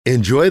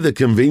Enjoy the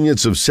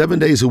convenience of 7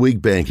 days a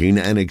week banking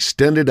and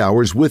extended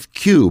hours with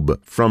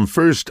Cube from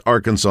First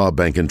Arkansas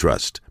Bank and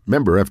Trust.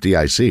 Member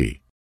FDIC.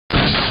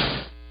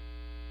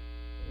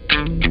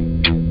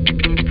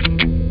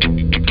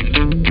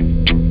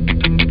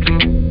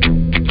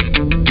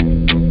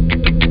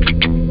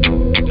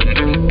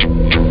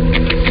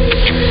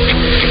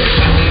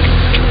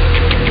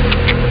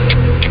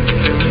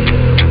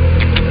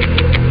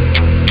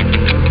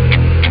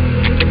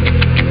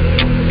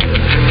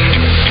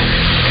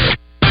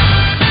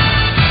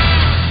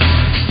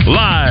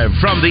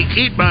 From the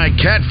Eat My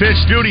Catfish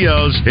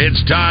studios,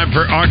 it's time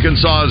for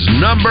Arkansas's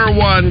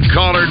 #1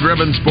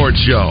 caller-driven sports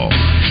show.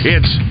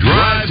 It's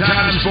Drive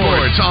Time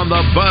Sports on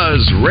the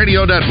Buzz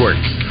Radio Network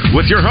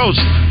with your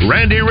hosts,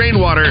 Randy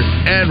Rainwater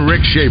and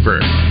Rick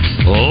Shaeffer.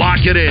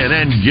 Lock it in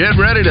and get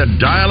ready to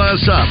dial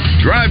us up.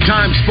 Drive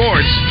Time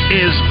Sports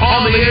is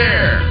on the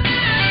air.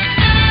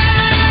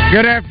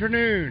 Good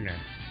afternoon.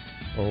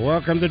 Well,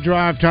 welcome to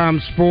Drive Time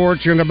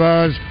Sports on the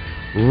Buzz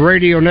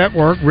Radio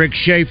Network. Rick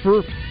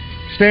Shaeffer.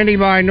 Standing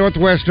by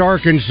Northwest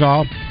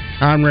Arkansas,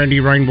 I'm Randy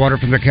Rainwater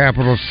from the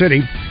capital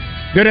city.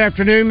 Good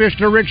afternoon,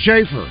 Mr. Rick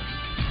Shaeffer.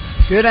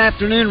 Good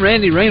afternoon,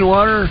 Randy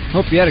Rainwater.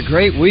 Hope you had a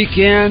great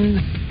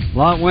weekend. A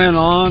lot went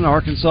on.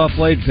 Arkansas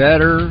played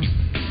better.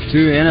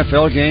 2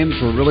 NFL games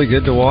were really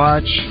good to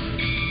watch.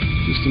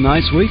 Just a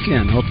nice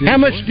weekend. Hope you How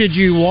much did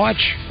you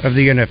watch of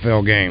the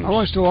NFL game? I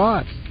watched a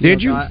lot.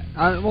 Did you?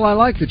 I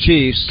like the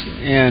Chiefs,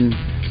 and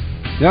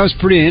that was a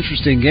pretty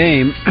interesting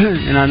game.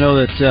 And I know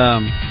that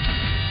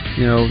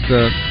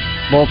the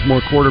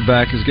Baltimore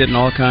quarterback is getting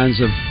all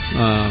kinds of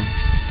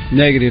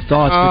negative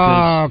thoughts.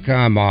 Oh,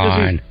 come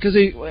on. Because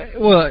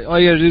all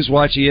you got to do is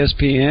watch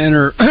ESPN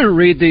or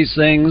read these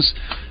things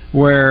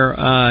where,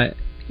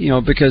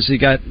 because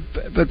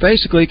but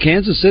basically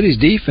Kansas City's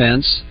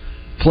defense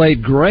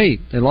played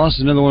great. They lost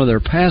another one of their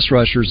pass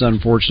rushers,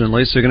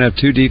 unfortunately, so they're going to have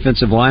 2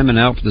 defensive linemen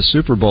out for the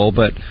Super Bowl,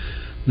 but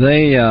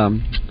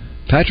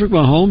Patrick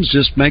Mahomes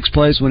just makes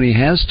plays when he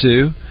has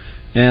to.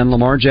 And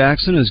Lamar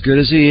Jackson, as good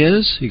as he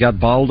is, he got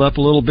bottled up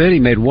a little bit. He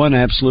made one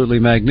absolutely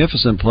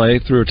magnificent play,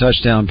 threw a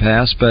touchdown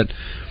pass. But,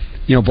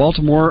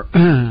 Baltimore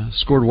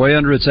scored way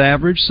under its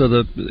average, so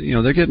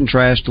they're getting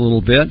trashed a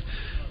little bit.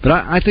 But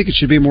I think it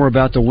should be more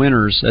about the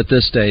winners at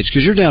this stage,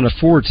 because you're down to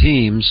 4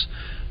 teams.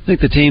 I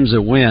think the teams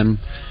that win.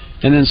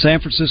 And then San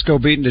Francisco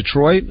beating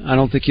Detroit, I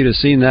don't think you'd have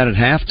seen that at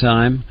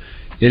halftime.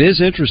 It is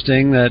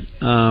interesting that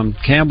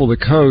Campbell, the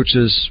coach,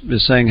 is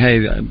saying,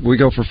 hey, we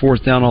go for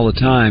 4th down all the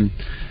time.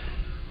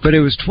 But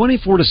it was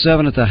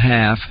 24-7 at the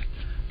half.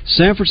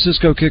 San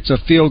Francisco kicks a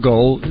field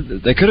goal.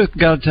 They could have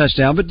got a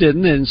touchdown, but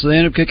didn't, and so they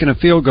ended up kicking a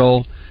field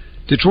goal.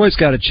 Detroit's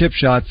got a chip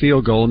shot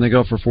field goal, and they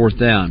go for 4th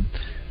down.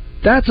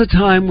 That's a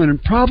time when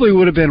it probably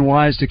would have been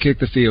wise to kick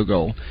the field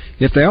goal.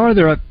 If they are,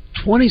 they're up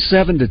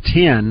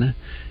 27-10,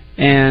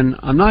 and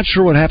I'm not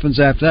sure what happens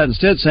after that.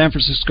 Instead, San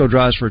Francisco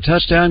drives for a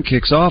touchdown,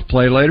 kicks off,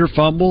 play later,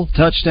 fumble,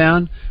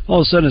 touchdown.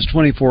 All of a sudden, it's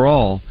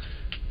 24-all.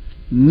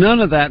 None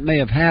of that may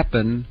have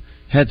happened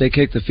had they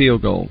kicked the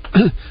field goal.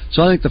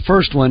 So I think the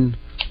first one,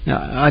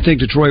 I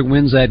think Detroit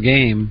wins that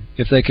game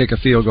if they kick a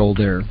field goal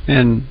there.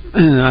 And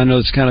I know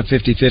it's kind of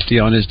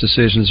 50-50 on his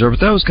decisions there,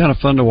 but that was kind of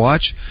fun to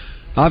watch.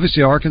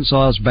 Obviously,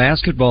 Arkansas's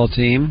basketball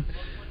team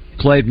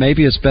played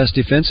maybe its best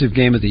defensive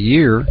game of the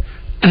year.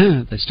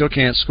 They still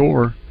can't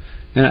score.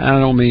 And I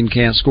don't mean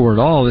can't score at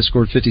all. They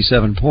scored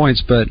 57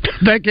 points, but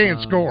they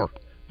can't score.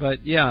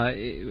 But, yeah,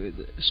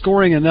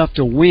 scoring enough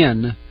to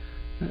win,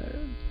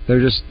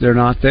 they're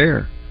not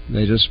there.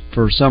 They just,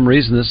 for some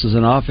reason, this is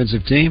an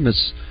offensive team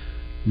that's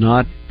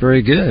not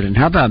very good. And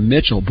how about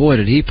Mitchell? Boy,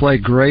 did he play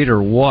great or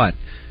what?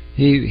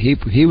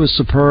 He was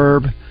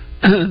superb.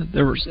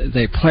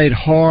 They played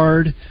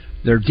hard.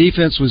 Their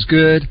defense was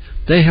good.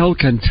 They held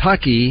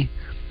Kentucky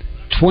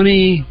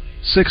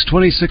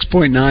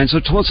 26.9, so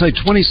let's say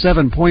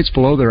 27 points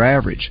below their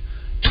average.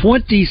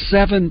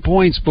 27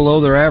 points below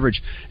their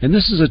average. And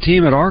this is a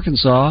team at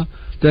Arkansas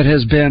that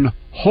has been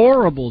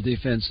horrible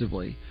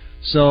defensively.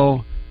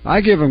 So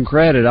I give them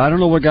credit. I don't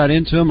know what got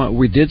into them.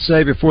 We did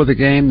say before the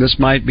game this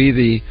might be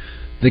the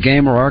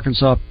game where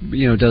Arkansas,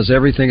 does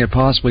everything it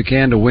possibly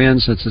can to win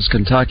since it's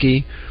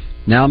Kentucky.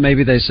 Now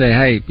maybe they say,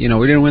 hey, we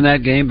didn't win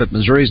that game, but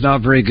Missouri's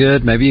not very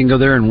good. Maybe you can go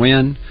there and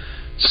win.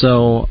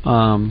 So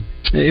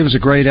it was a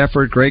great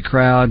effort, great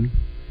crowd.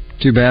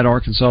 Too bad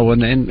Arkansas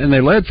wasn't, and they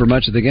led for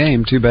much of the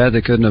game. Too bad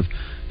they couldn't have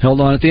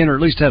held on at the end, or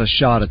at least had a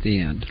shot at the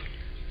end.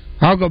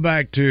 I'll go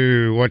back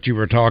to what you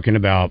were talking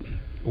about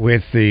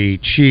with the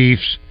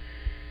Chiefs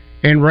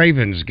and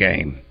Ravens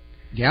game.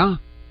 Yeah.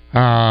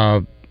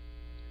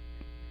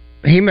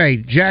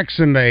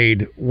 Jackson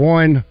made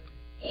one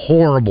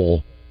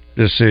horrible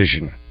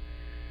decision.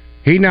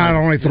 He not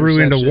only threw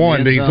into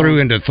one, but he threw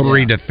into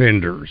 3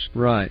 defenders.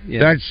 Right. Yeah.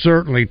 That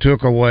certainly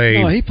took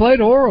away. No, he played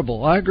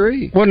horrible. I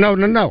agree. Well,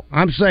 no.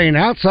 I'm saying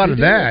outside of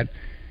that,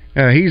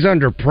 he's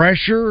under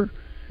pressure.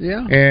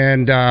 Yeah.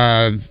 And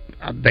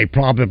they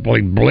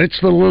probably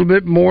blitzed a little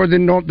bit more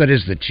than that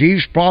is the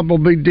Chiefs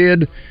probably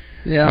did.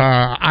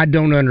 Yeah. I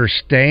don't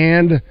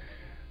understand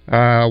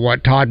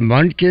what Todd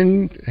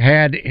Monken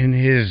had in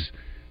his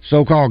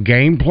so-called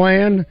game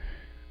plan,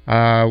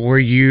 where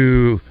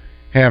you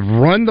have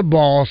run the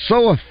ball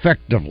so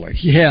effectively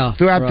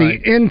throughout the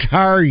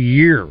entire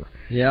year.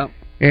 Yeah.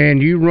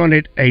 And you run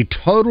it a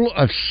total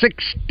of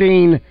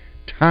 16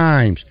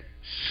 times.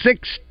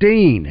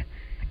 16.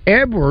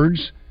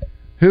 Edwards,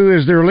 who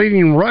is their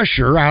leading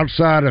rusher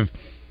outside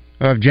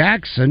of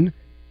Jackson,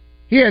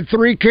 he had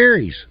 3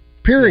 carries,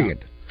 period.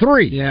 Yeah.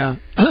 3. Yeah.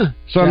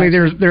 So, I mean,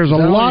 there's a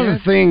lot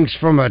of things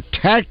from a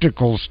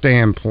tactical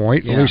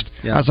standpoint, at least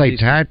I say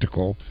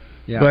tactical,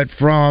 but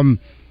from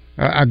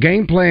a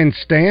game plan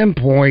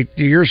standpoint,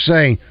 you're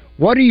saying,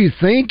 what are you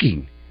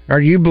thinking? Are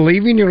you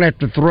believing you'll have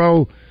to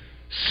throw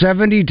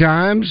 70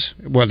 times?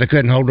 Well, they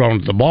couldn't hold on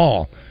to the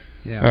ball.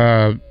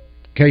 Yeah.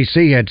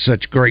 KC had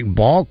such great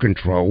ball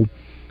control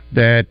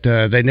that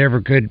they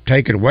never could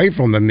take it away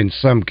from them in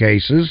some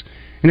cases,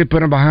 and it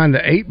put them behind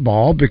the 8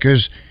 ball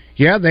because,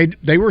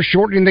 they were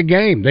shortening the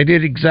game. They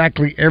did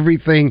exactly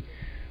everything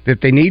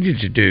that they needed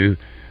to do,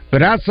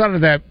 but outside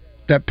of that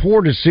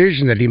poor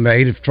decision that he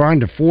made of trying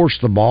to force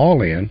the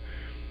ball in,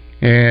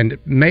 and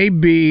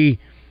maybe,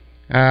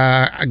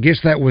 I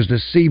guess that was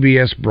the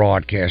CBS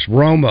broadcast,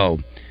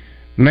 Romo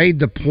made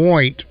the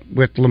point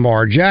with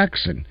Lamar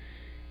Jackson.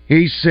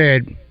 He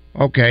said,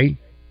 okay,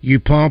 you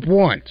pump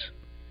once.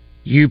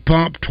 You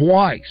pump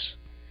twice.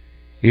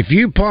 If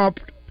you pump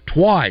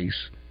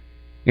twice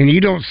and you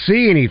don't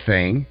see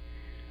anything,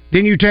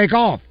 then you take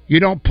off. You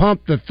don't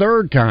pump the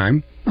third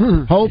time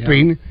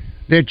hoping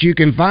that you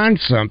can find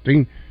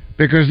something,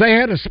 because they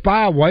had a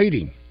spy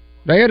waiting.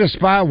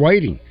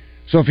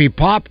 So if he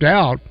popped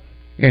out,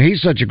 and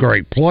he's such a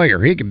great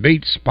player, he can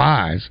beat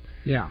spies.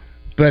 Yeah.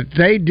 But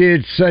they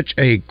did such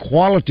a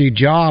quality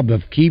job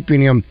of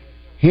keeping him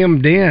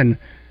hemmed in.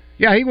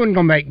 Yeah, he wasn't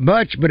going to make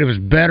much, but it was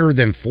better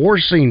than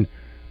forcing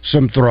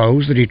some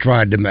throws that he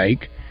tried to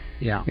make.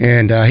 Yeah.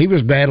 And he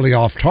was badly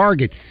off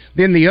target.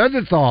 Then the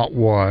other thought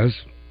was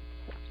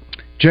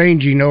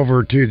changing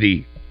over to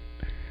the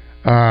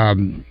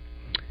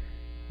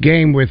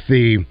game with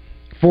the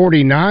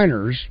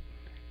 49ers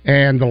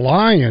and the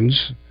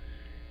Lions.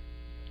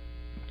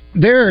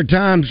 There are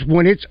times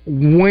when it's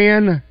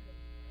win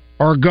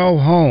or go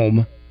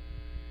home,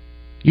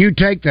 you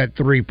take that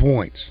 3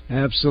 points.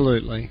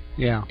 Absolutely,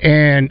 yeah.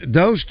 And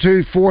those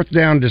 2 fourth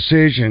down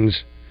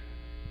decisions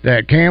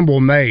that Campbell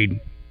made,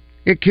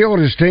 it killed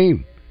his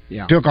team.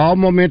 Yeah. Took all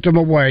momentum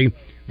away.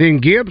 Then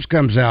Gibbs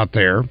comes out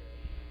there,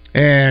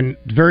 and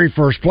the very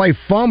first play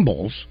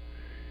fumbles.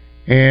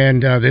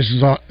 And this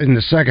is in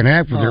the second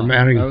half where they're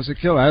mounting. That was a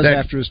killer. That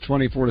was after his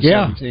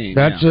 24-17.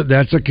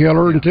 That's a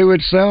killer unto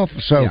itself.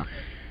 So,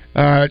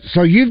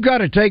 so you've got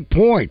to take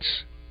points.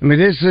 I mean,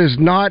 this is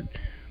not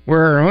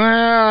where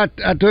I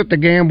took the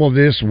gamble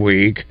this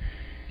week,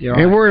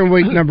 and we're in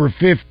week number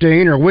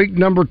 15 or week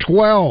number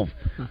 12.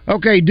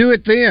 Okay, do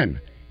it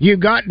then. You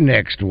got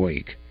next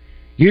week.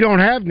 You don't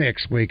have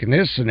next week in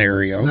this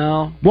scenario.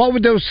 No. What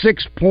would those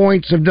 6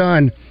 points have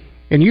done?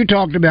 And you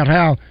talked about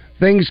how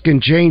things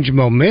can change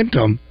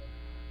momentum.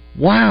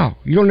 Wow,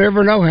 you'll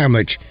never know how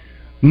much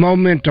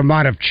momentum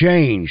might have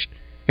changed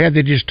had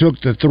they just took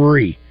the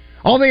 3.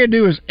 All they had to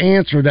do is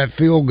answer that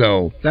field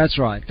goal. That's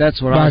right.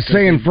 That's what I was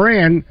saying,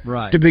 Fran,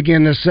 to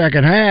begin the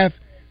second half.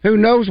 Who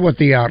knows what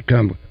the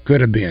outcome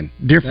could have been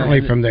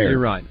differently from there? You're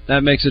right.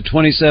 That makes it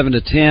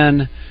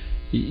 27-10.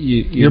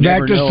 You're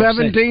back to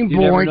 17 points.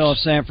 You never know if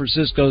San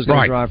Francisco's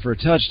going to drive for a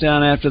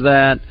touchdown after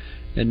that.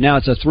 And now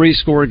it's a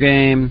 3-score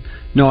game.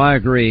 No, I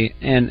agree.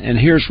 And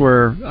here's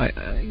where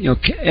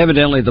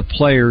evidently the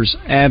players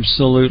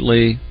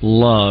absolutely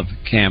love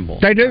Campbell.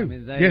 They do. I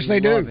mean, they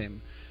love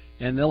him,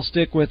 and they'll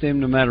stick with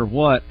him no matter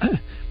what. But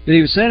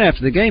he was saying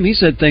after the game, he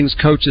said things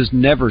coaches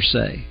never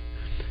say.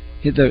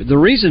 The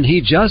reason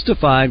he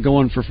justified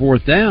going for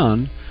 4th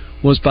down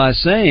was by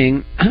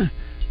saying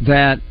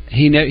that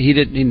he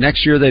didn't.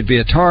 Next year they'd be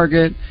a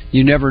target.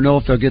 You never know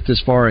if they'll get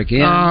this far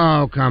again.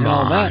 Oh, come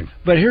on!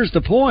 But here's the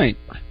point.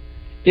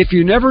 If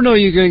you never know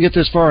you're going to get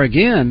this far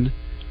again,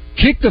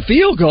 kick the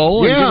field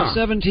goal and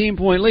get a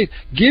 17-point lead.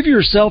 Give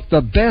yourself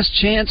the best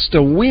chance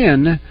to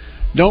win.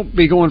 Don't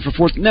be going for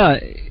 4th. Now,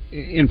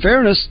 in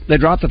fairness, they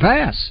dropped the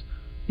pass.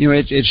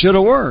 It should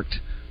have worked,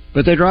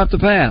 but they dropped the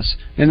pass.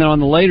 And then on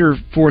the later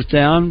 4th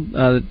down,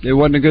 it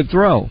wasn't a good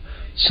throw.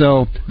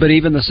 So, but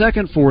even the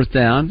second 4th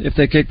down, if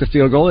they kick the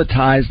field goal, it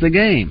ties the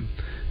game.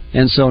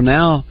 And so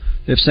now,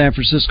 if San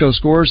Francisco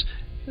scores,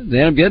 they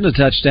end up getting a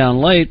touchdown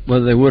late.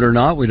 Whether they would or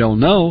not, we don't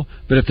know.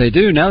 But if they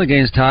do, now the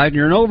game's tied and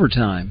you're in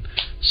overtime.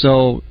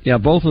 So,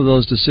 both of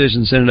those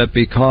decisions ended up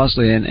being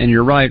costly. And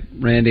you're right,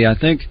 Randy. I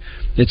think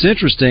it's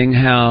interesting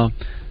how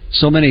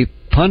so many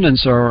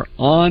pundits are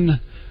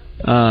on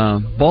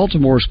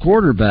Baltimore's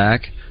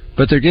quarterback,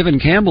 but they're giving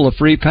Campbell a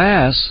free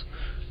pass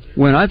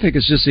when I think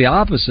it's just the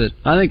opposite.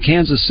 I think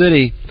Kansas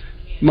City,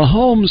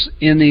 Mahomes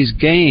in these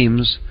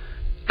games...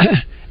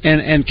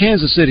 And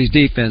Kansas City's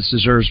defense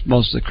deserves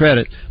most of the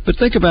credit. But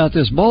think about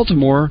this.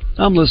 Baltimore,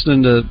 I'm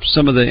listening to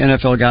some of the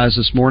NFL guys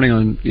this morning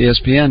on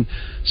ESPN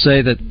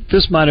say that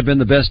this might have been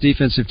the best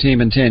defensive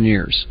team in 10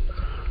 years.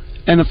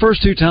 And the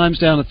first 2 times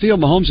down the field,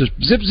 Mahomes just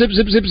zip, zip,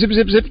 zip, zip, zip,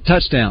 zip, zip,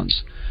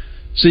 touchdowns.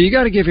 So you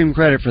got to give him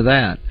credit for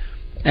that.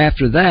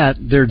 After that,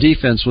 their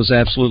defense was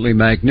absolutely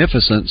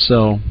magnificent.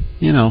 So,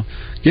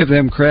 give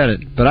them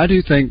credit. But I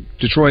do think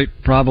Detroit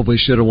probably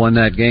should have won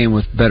that game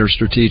with better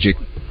strategic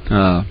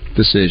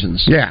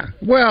decisions. Yeah.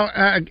 Well,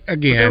 again, but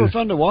they were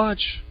fun to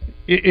watch.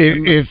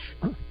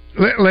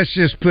 Let's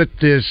just put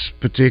this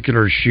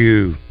particular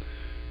shoe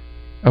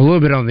a little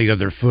bit on the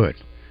other foot.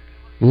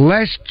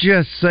 Let's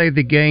just say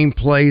the game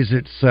plays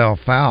itself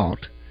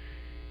out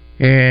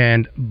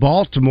and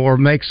Baltimore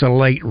makes a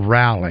late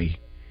rally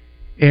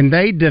and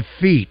they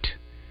defeat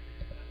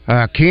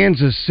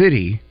Kansas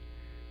City.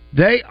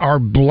 They are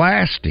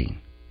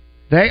blasting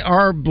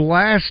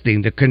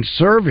the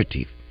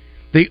conservative,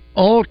 the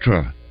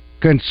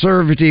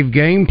ultra-conservative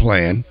game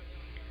plan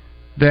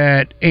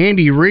that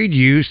Andy Reid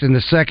used in the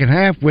second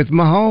half with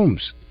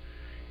Mahomes.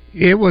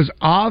 It was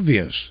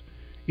obvious,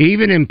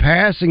 even in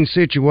passing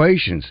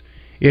situations,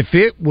 if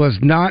it was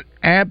not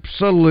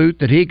absolute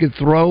that he could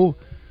throw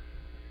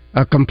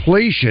a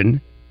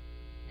completion,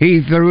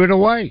 he threw it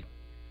away.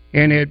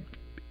 And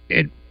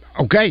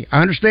okay,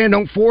 I understand,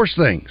 don't force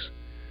things.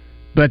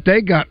 But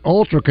they got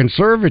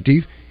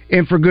ultra-conservative,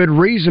 and for good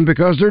reason,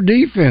 because their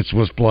defense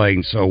was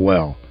playing so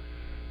well.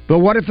 But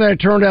what if that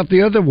turned out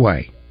the other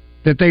way,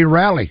 that they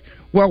rallied?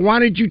 Well, why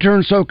did you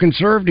turn so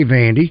conservative,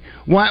 Andy?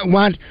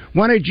 Why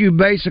did you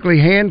basically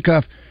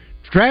handcuff?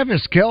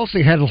 Travis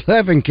Kelce had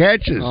 11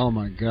 catches. Oh,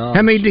 my God.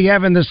 How many did he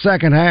have in the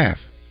second half?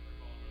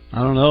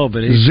 I don't know,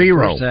 but he's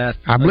 0.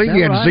 I believe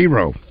he had right?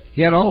 0.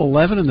 He had all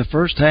 11 in the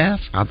first half?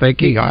 I think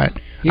he got.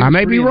 I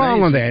may be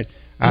wrong on that.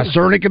 I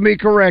certainly can be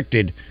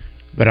corrected,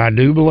 but I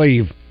do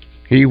believe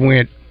they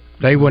went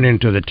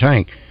into the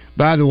tank.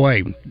 By the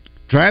way,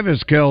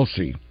 Travis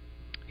Kelce,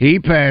 he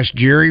passed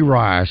Jerry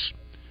Rice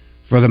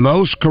for the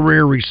most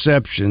career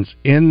receptions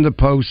in the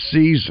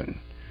postseason.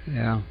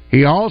 Yeah.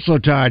 He also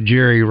tied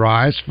Jerry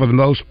Rice for the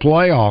most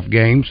playoff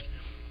games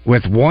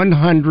with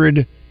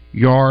 100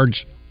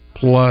 yards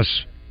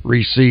plus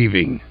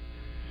receiving.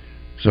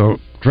 So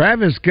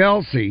Travis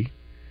Kelce,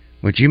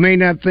 which you may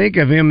not think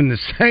of him in the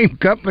same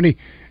company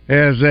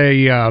as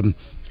a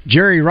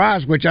Jerry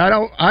Rice, which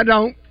I'll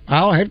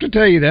have to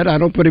tell you that I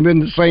don't put him in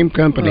the same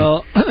company.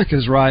 Well,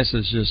 because Rice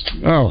is just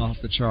off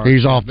the charts.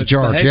 He's off the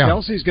charts. But hey, yeah.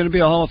 Kelce's going to be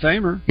a Hall of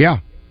Famer. Yeah,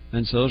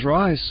 and so is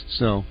Rice.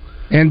 So,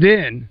 and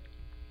then,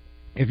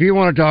 if you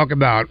want to talk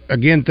about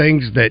again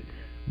things that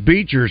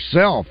beat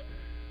yourself,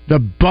 the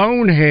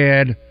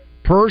bonehead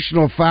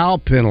personal foul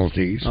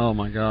penalties. Oh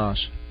my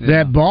gosh!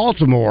 That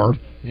Baltimore.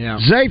 Yeah.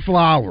 Zay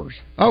Flowers.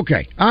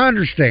 Okay, I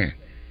understand.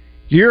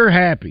 You're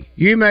happy.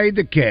 You made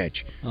the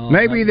catch.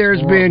 Maybe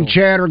there's been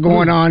chatter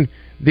going on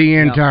the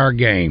entire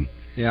game.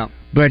 Yeah.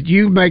 But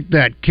you make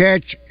that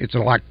catch. It's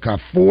like a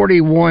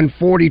 41,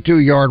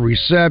 42-yard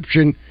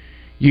reception.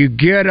 You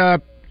get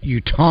up,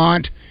 you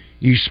taunt,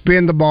 you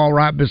spin the ball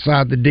right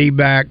beside the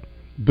D-back.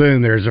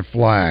 Boom, there's a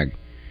flag.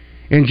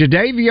 And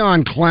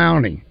Jadeveon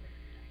Clowney,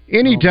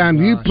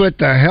 anytime you put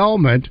the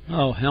helmet,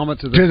 to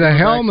the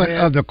helmet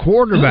head of the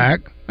quarterback,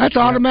 that's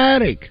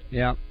automatic.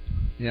 Yeah.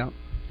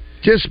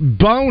 Just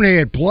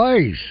bonehead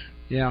plays.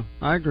 Yeah,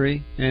 I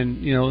agree.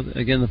 And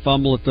again, the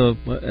fumble at the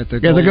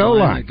goal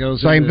line. It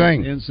goes same into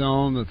thing. The end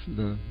zone.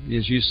 The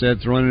as you said,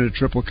 throwing into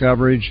triple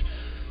coverage,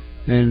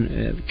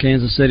 and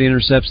Kansas City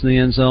intercepts in the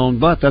end zone.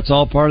 But that's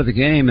all part of the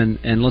game.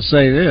 And let's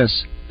say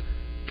this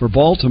for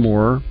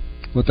Baltimore,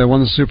 they won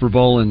the Super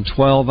Bowl in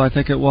 12, I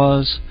think it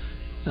was.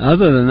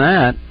 Other than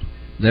that,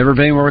 have they ever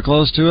been anywhere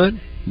close to it?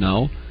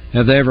 No.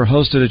 Have they ever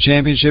hosted a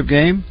championship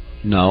game?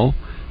 No.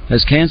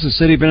 Has Kansas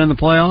City been in the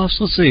playoffs?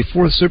 Let's see,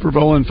 4th Super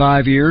Bowl in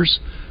 5 years.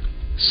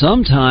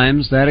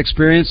 Sometimes that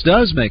experience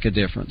does make a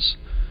difference.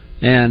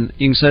 And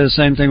you can say the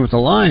same thing with the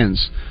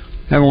Lions.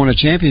 Haven't won a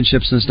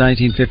championship since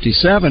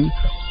 1957.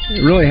 They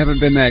really haven't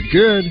been that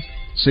good.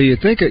 So you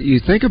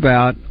think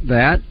about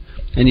that,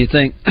 and you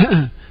think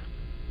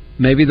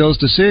maybe those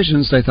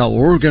decisions, they thought,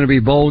 well, we're going to be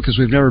bold because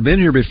we've never been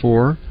here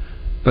before.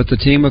 But the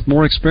team with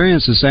more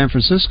experience is San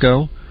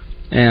Francisco.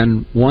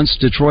 And once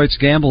Detroit's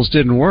gambles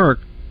didn't work,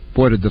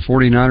 boy, did the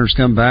 49ers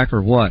come back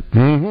or what?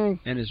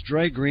 Mm-hmm. And is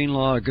Dre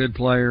Greenlaw a good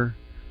player?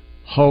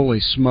 Holy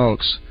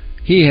smokes.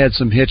 He had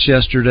some hits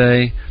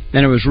yesterday,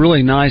 and it was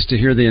really nice to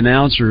hear the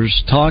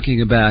announcers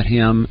talking about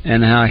him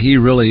and how he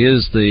really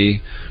is the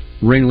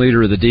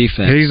ringleader of the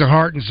defense. He's the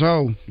heart and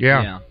soul.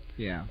 Yeah.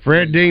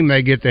 Fred Dean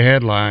may get the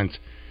headlines,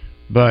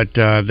 but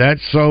that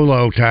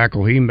solo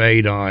tackle he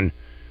made on,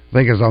 I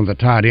think it was on the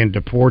tight end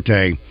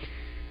Deporte,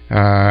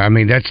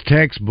 that's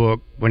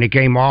textbook. When he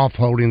came off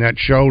holding that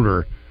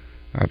shoulder,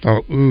 I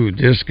thought, ooh,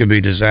 this could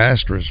be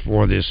disastrous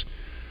for this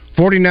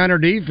 49er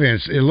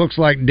defense. It looks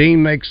like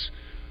Dean makes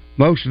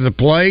most of the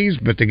plays,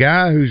 but the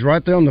guy who's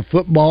right there on the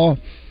football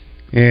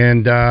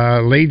and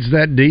leads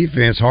that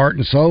defense, heart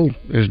and soul,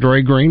 is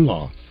Dre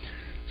Greenlaw.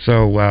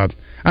 So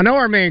I know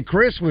our man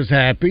Chris was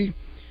happy.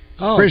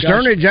 Chris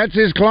Turnage, that's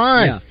his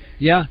client.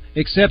 Yeah,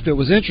 except it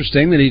was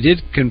interesting that he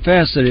did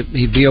confess that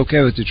he'd be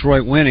okay with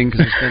Detroit winning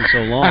because it's been so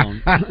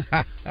long.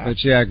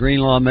 But yeah,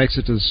 Greenlaw makes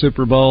it to the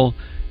Super Bowl.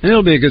 And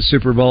it'll be a good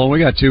Super Bowl. We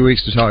got 2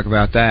 weeks to talk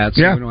about that,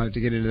 so yeah. we don't have to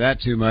get into that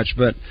too much.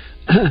 But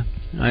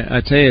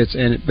I tell you,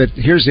 but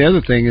here's the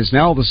other thing: is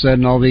now all of a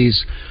sudden all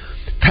these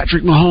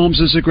Patrick Mahomes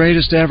is the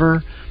greatest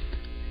ever.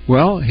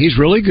 Well, he's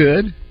really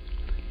good.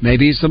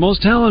 Maybe he's the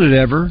most talented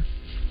ever.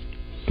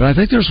 But I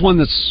think there's one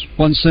that's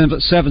won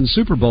 7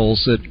 Super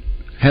Bowls that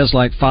has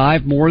like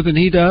 5 more than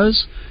he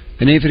does.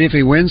 And even if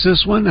he wins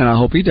this one, and I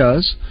hope he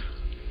does,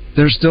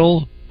 there's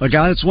still a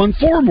guy that's won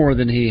 4 more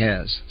than he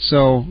has.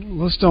 So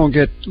let's don't.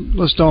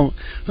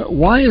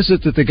 Why is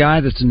it that the guy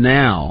that's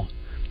now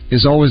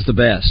is always the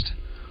best?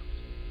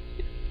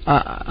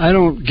 I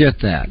don't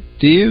get that.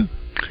 Do you?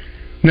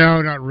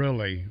 No, not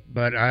really.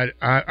 But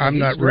I'm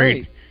not great.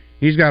 ready.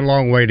 He's got a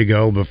long way to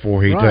go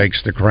before he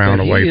takes the crown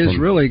away from him. He is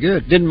really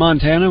good. Didn't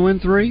Montana win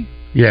 3?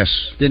 Yes.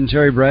 Didn't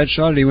Terry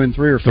Bradshaw? Did he win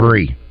 3 or 4?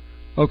 3.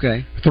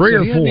 Okay. 3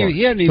 or 4.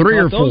 He hadn't even 3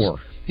 or 4.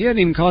 He hadn't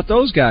even caught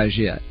those guys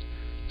yet.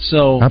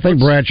 So I think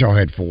Bradshaw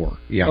had 4.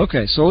 Yeah.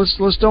 Okay, so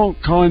let's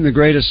don't call him the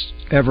greatest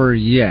ever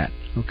yet.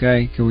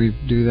 Okay, can we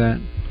do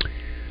that?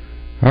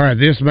 All right,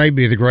 this may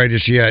be the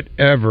greatest yet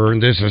ever,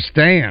 and this is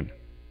Stan.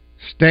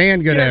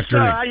 Stan, good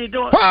afternoon. Sir, how you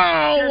doing?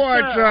 Oh, yes,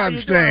 what's sir. up,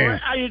 Stan?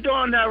 How you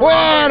doing there, Rick?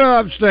 What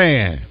up,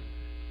 Stan?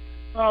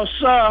 Oh,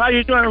 sir, how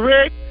you doing,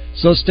 Rick?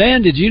 So,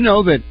 Stan, did you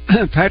know that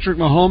Patrick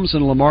Mahomes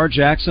and Lamar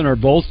Jackson are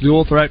both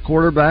dual threat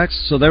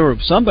quarterbacks? So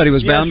somebody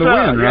was bound to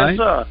win, right? Yes,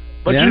 sir.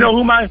 But you know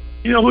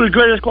who the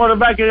greatest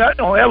quarterback is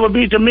gonna ever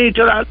be to me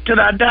till I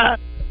die?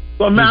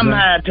 Well, my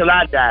mind till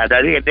I die.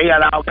 They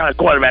got all kind of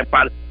quarterback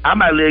problems. I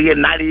might live get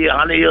 90 years,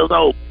 100 years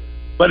old.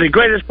 But the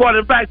greatest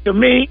quarterback to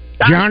me,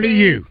 Johnny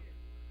U.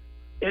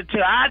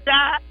 Until I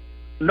die,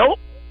 nope.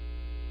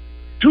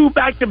 2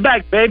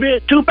 back-to-back,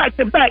 baby. 2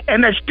 back-to-back,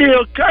 and they're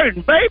still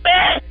curtain,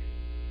 baby.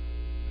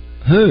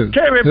 Who?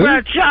 Terry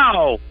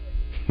Bradshaw.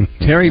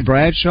 Terry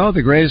Bradshaw,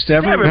 the greatest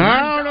ever?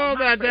 I don't know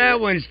about that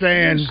one,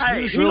 Stan.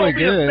 Hey, he's really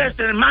good. Best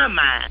in my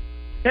mind.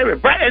 Terry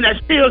Bradshaw, and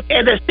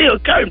they're still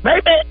curtain,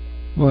 baby.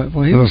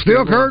 Well,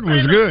 Steel Curtain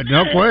was good,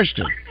 no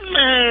question.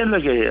 Man,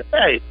 look at here.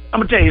 Hey, I'm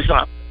gonna tell you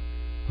something.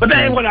 But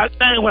that ain't what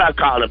I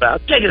called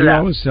about. Check it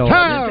out. Tell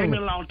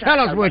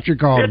us what you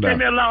called about. It'll take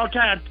me a long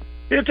time.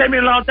 It'll take me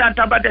a long time to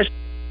talk about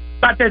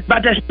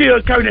that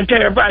Steel Curtain and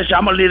Terry Bradshaw.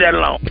 I'm gonna leave that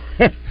alone.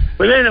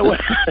 But anyway,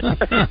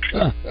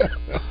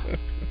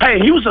 hey,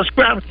 he was a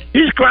scramble.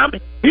 He's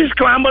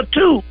scrambled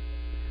 2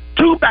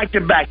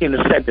 back-to-back in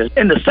the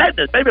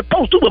sentence. Baby,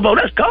 post Super Bowl.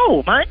 That's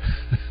cold, man.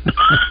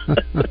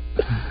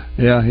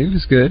 Yeah, he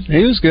was good.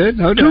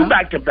 No doubt. 2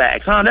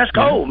 back-to-backs, huh? That's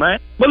cold, man.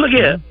 But look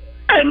here.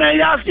 Hey, man,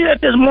 y'all see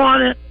that this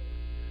morning?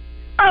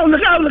 I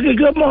was looking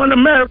Good Morning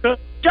America.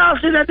 Y'all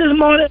see that this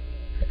morning?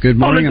 Good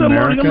Morning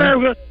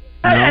America?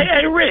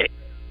 Hey, Rick.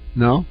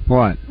 No?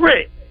 What?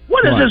 Rick,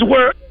 what is this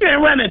world? You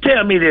ain't running and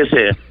tell me this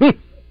here.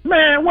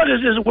 Man, what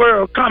is this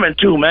world coming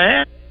to,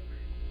 man?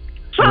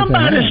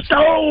 Somebody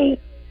stole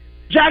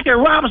Jackie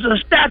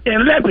Robinson's statue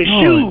and left his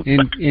shoe.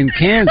 In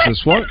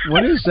Kansas.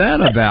 What is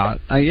that about?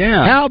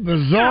 Yeah. How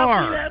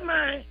bizarre. Y'all see that,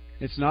 man?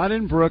 It's not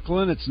in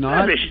Brooklyn. It's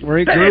not where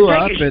he grew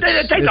up. It's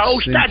in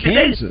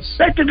Kansas.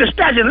 They took the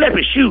statue and left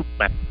his shoe,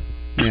 man.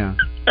 Yeah.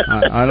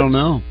 I don't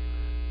know.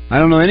 I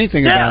don't know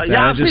anything about that.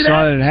 I just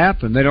saw it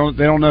happen. They don't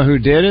know who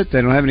did it.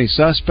 They don't have any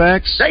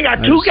suspects. They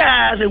got 2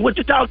 guys in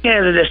Wichita,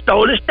 Kansas that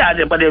stole the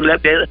statue, but they're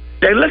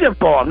looking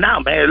for him now,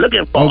 man. They're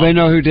looking for him. Oh, they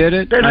know who did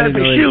it? They left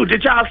his shoe.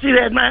 Did y'all see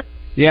that, man?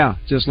 Yeah,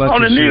 just left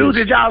on the news.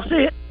 shoes. Did y'all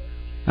see it?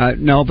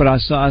 No, but I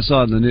saw it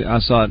in the news. I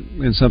saw it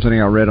in something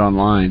I read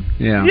online.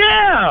 Yeah.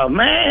 Yeah,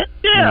 man.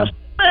 Yeah,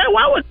 man.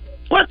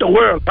 What's the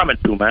world coming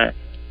to, man?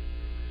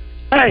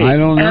 Hey, I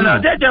don't know.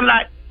 And they're just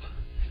like.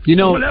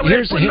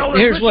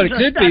 Here's what it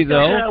could be,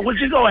 though.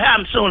 Which is gonna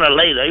happen sooner or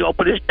later. You gonna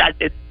put this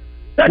statue.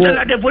 That's just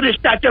like they put this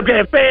statue up there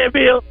in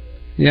Fayetteville.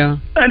 Yeah.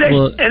 And they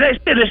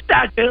steal the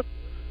statue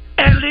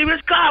and leave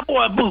his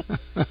cowboy boot.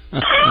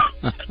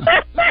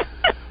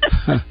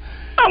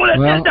 I'm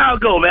gonna let this dog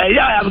go, man.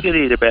 Y'all have a good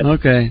evening, man.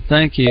 Okay,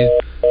 thank you.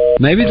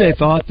 Maybe they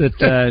thought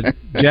that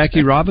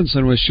Jackie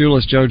Robinson was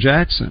shoeless Joe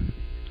Jackson.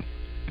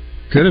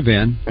 Could have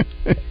been.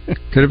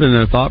 Could have been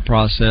their thought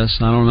process.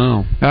 I don't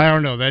know.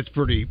 That's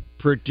pretty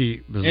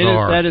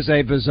bizarre. That is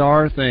a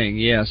bizarre thing,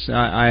 yes.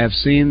 I have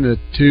seen the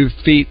 2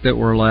 feet that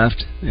were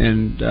left,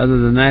 and other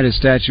than that, his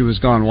statue was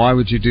gone. Why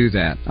would you do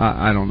that?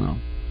 I don't know.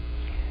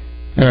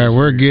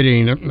 We're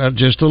getting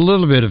just a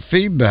little bit of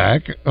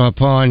feedback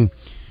upon...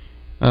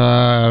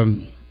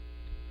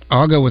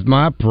 I'll go with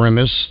my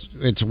premise.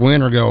 It's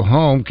win or go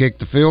home, kick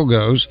the field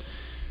goals.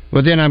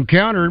 But then I'm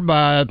countered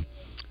by...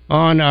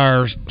 on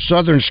our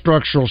Southern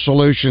Structural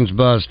Solutions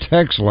Buzz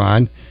text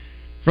line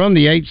from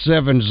the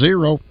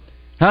 870,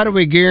 how do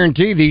we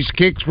guarantee these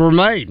kicks were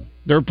made?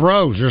 They're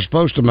pros. They're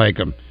supposed to make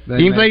them.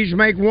 Even they just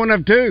make 1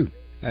 of 2.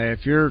 Hey,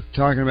 if you're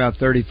talking about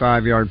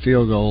 35-yard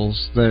field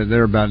goals,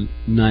 they're about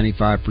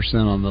 95%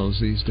 on those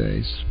these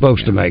days.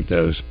 Supposed to make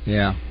those.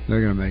 Yeah,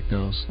 they're going to make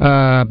those.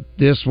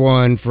 This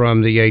one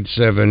from the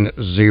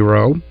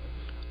 870.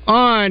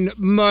 On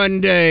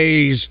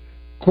Monday's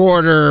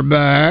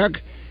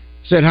quarterback...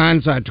 said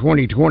hindsight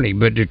 2020,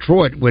 but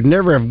Detroit would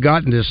never have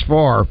gotten this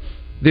far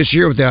this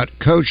year without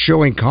coach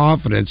showing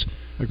confidence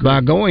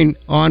by going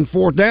on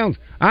fourth downs.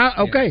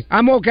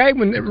 I'm okay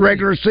with the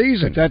regular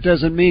season. But that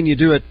doesn't mean you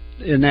do it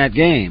in that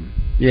game.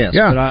 Yes,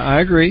 but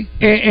I agree.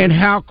 And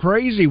how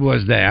crazy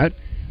was that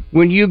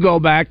when you go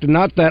back to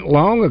not that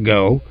long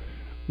ago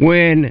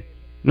when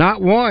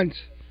not once,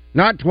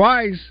 not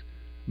twice,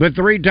 but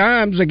 3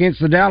 times against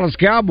the Dallas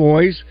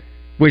Cowboys,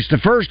 which the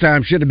first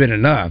time should have been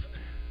enough.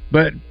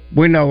 But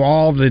we know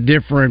all the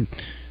different,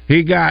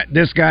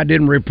 this guy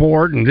didn't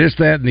report and this,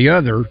 that, and the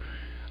other.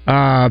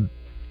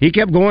 He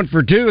kept going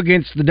for 2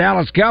 against the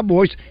Dallas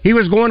Cowboys. He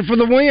was going for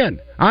the win.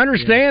 I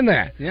understand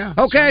that. Yeah.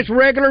 Okay, it's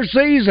regular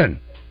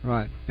season.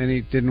 Right, and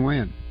he didn't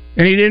win.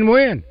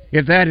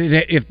 If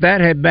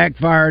that had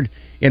backfired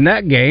in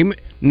that game,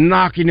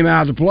 knocking him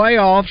out of the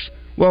playoffs,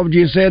 what would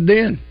you have said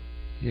then?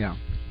 Yeah.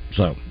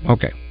 So,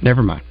 okay,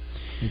 never mind.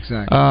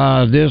 Exactly.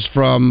 This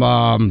from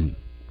I'm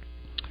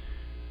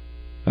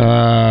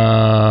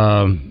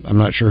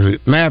not sure who.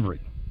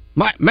 Maverick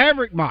Mike.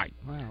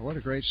 Wow, what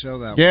a great show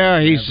that was.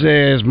 Yeah, he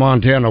says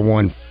Montana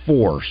won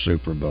 4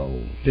 Super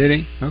Bowls. Did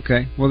he?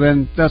 Okay. Well,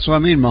 then that's what I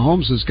mean.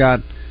 Mahomes has got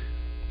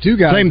 2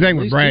 guys. Same thing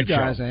with Bradshaw. 2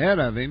 guys ahead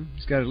of him.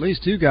 He's got at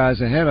least 2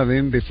 guys ahead of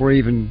him before he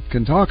even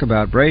can talk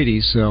about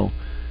Brady. So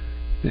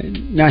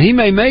now he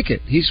may make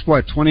it. He's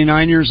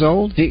 29 years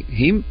old.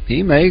 He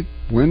may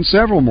win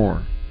several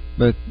more,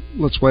 but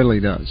let's wait till he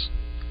does.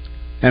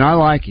 And I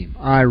like him.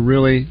 I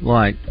really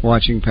like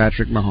watching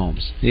Patrick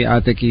Mahomes. I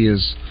think he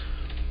is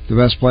the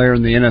best player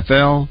in the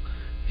NFL.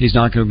 He's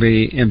not going to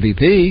be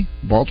MVP.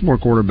 Baltimore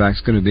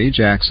quarterback's going to be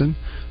Jackson,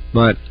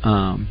 but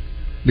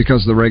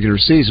because of the regular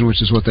season,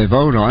 which is what they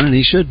vote on, and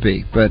he should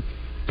be. But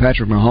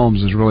Patrick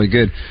Mahomes is really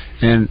good,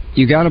 and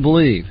you got to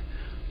believe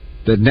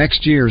that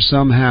next year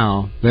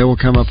somehow they will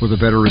come up with a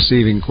better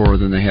receiving core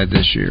than they had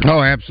this year.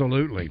 Oh,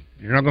 absolutely.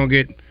 You're not going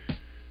to get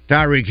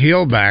Tyreek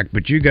Hill back,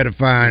 but you got to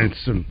find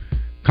some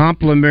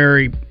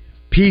complementary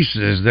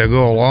pieces that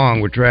go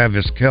along with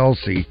Travis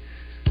Kelce.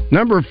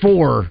 Number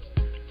 4,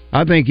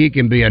 I think he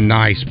can be a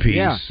nice piece.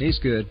 Yeah, he's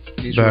good.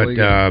 He's really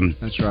good.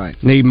 That's right.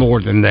 Need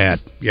more than that.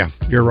 Yeah,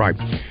 you're right.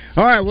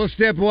 All right, we'll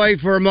step away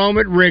for a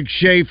moment. Rick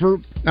Shaeffer.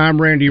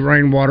 I'm Randy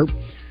Rainwater.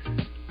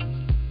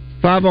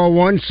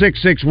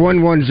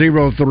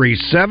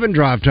 501-661-1037.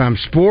 Drive Time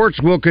Sports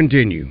will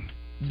continue.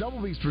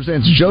 Double B's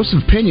presents Joseph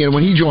Pinion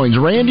when he joins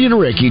Randy and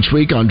Rick each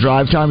week on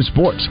Drive Time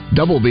Sports.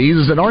 Double B's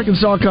is an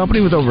Arkansas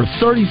company with over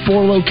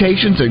 34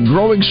 locations and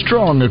growing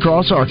strong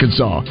across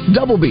Arkansas.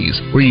 Double B's,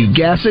 where you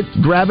gas it,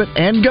 grab it,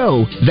 and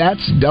go. That's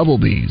Double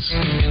B's.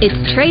 It's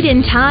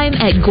trade-in time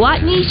at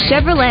Gwatney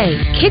Chevrolet.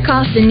 Kick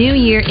off the new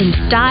year in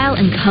style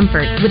and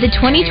comfort with a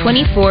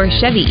 2024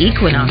 Chevy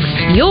Equinox.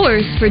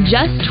 Yours for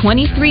just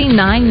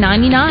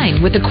 $23,999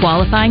 with a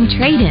qualifying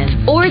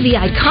trade-in. Or the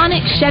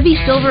iconic Chevy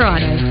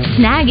Silverado.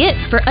 Snag it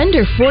for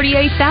under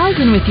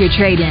 $48,000 with your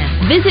trade-in.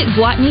 Visit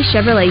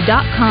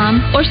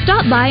GwatneyChevrolet.com or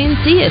stop by and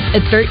see us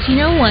at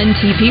 1301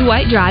 TP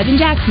White Drive in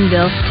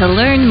Jacksonville to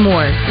learn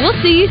more. We'll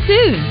see you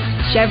soon.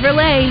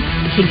 Chevrolet,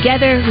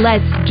 together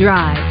let's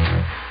drive.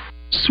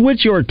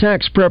 Switch your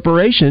tax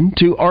preparation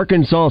to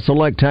Arkansas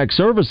Select Tax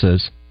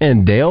Services,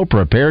 and they'll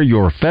prepare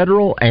your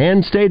federal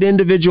and state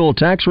individual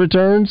tax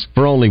returns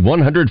for only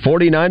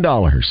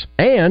 $149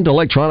 and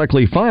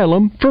electronically file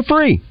them for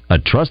free. A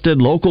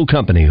trusted local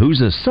company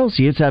whose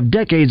associates have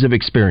decades of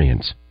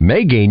experience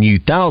may gain you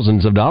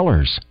thousands of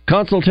dollars.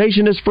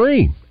 Consultation is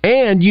free,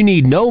 and you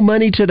need no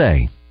money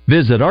today.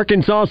 Visit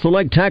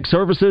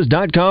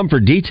ArkansasSelectTaxServices.com for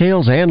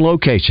details and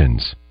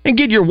locations, and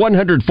get your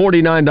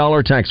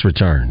 $149 tax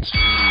returns.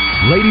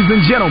 Ladies and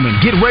gentlemen,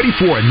 get ready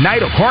for a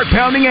night of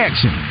heart-pounding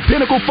action.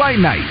 Pinnacle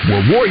Fight Night, where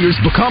warriors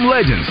become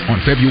legends.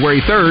 On February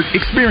 3rd,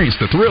 experience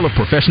the thrill of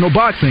professional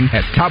boxing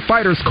as top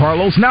fighters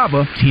Carlos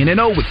Nava, 10-0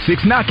 with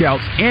 6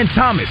 knockouts, and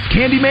Thomas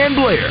Candyman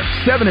Blair,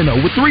 7-0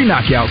 with 3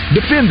 knockouts,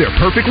 defend their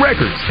perfect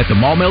records at the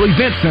Maumelle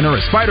Event Center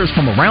as fighters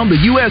from around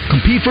the U.S.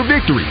 compete for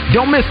victory.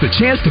 Don't miss the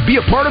chance to be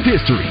a part of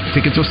history.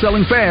 Tickets are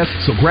selling fast,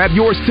 so grab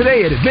yours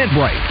today at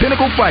Eventbrite.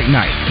 Pinnacle Fight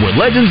Night, where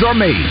legends are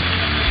made.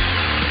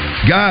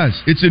 Guys,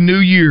 it's a new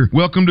year.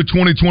 Welcome to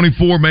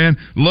 2024, man.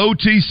 Low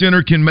T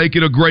Center can make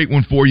it a great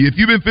one for you. If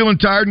you've been feeling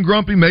tired and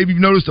grumpy, maybe you've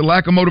noticed a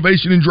lack of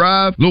motivation and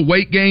drive, a little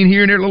weight gain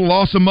here and there, a little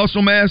loss of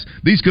muscle mass,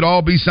 these could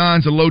all be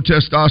signs of low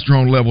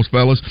testosterone levels,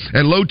 fellas.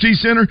 At Low T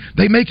Center,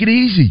 they make it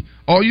easy.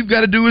 All you've got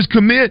to do is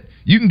commit.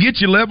 You can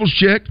get your levels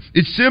checked.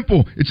 It's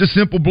simple. It's a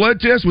simple blood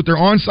test with their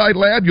on-site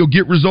lab. You'll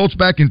get results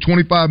back in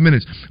 25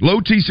 minutes.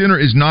 Low T Center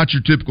is not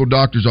your typical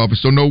doctor's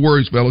office, so no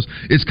worries, fellas.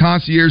 It's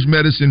concierge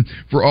medicine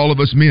for all of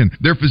us men.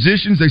 They're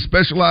physicians. They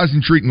specialize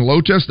in treating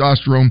low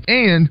testosterone,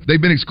 and they've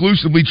been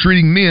exclusively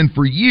treating men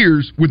for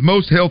years with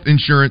most health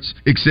insurance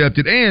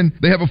accepted, and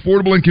they have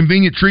affordable and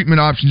convenient treatment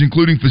options,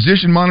 including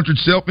physician-monitored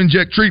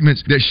self-inject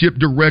treatments that ship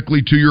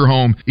directly to your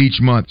home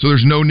each month. So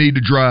there's no need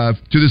to drive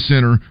to the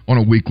center on a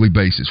a weekly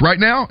basis. Right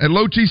now, at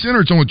Low T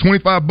Center, it's only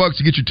 $25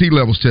 to get your T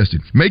levels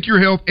tested. Make your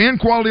health and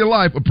quality of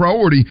life a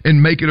priority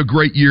and make it a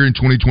great year in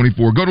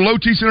 2024. Go to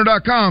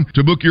lowtcenter.com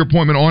to book your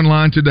appointment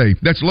online today.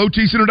 That's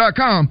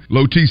lowtcenter.com.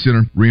 Low T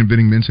Center,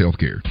 reinventing men's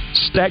healthcare.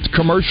 Stacked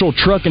Commercial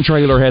Truck and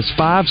Trailer has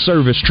 5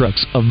 service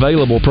trucks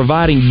available,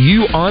 providing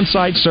you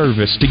on-site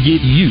service to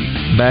get you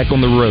back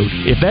on the road.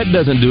 If that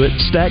doesn't do it,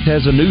 Stacked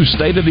has a new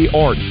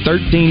state-of-the-art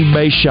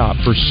 13-bay shop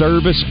for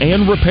service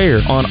and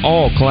repair on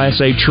all Class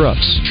A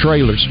trucks,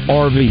 trailers,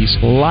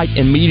 RVs, light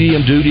and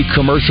medium-duty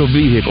commercial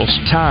vehicles,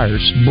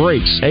 tires,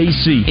 brakes,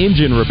 AC,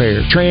 engine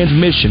repair,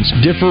 transmissions,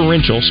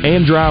 differentials,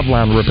 and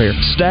driveline repair.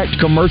 Stacked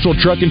Commercial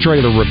Truck and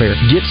Trailer Repair.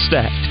 Get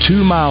Stacked,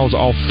 2 miles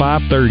off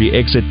 530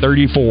 exit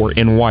 34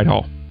 in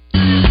Whitehall.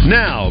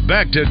 Now,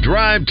 back to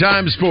Drive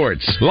Time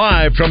Sports,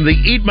 live from the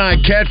Eat My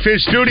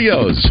Catfish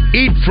studios.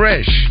 Eat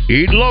fresh,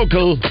 eat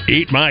local,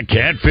 eat my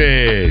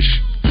catfish.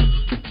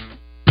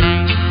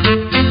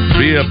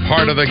 Be a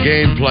part of the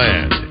game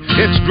plan.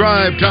 It's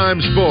Drive Time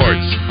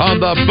Sports on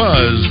the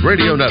Buzz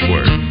Radio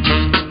Network.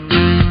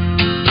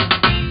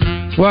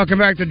 Welcome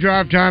back to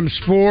Drive Time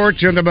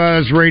Sports on the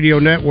Buzz Radio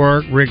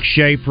Network. Rick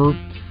Shaeffer.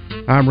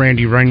 I'm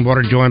Randy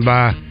Rainwater, joined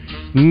by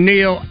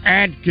Neil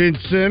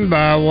Atkinson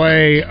by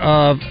way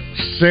of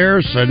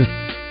Saracen.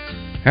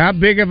 How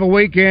big of a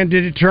weekend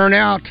did it turn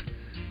out?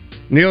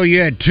 Neil, you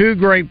had 2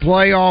 great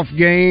playoff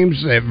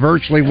games that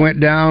virtually went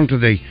down to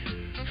the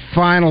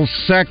final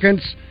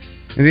seconds.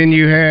 And then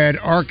you had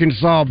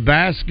Arkansas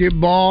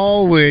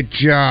basketball,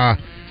 which I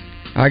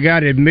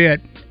got to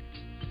admit,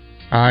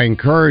 I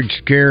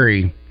encouraged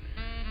Kerry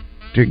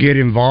to get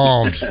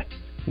involved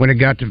when it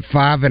got to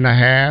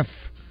 5.5.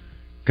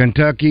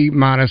 Kentucky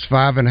minus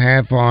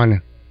 5.5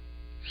 on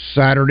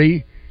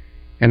Saturday,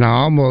 and I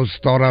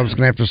almost thought I was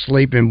going to have to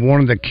sleep in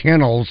one of the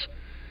kennels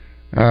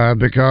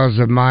because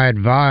of my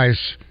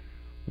advice.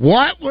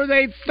 What were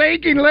they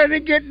thinking? Let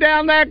it get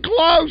down that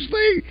close.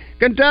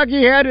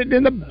 Kentucky had it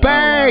in the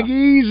bag,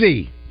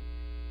 easy.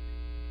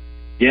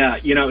 Yeah,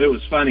 it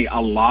was funny.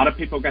 A lot of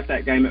people got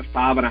that game at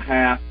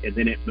 5.5, and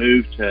then it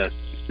moved to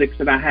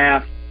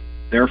 6.5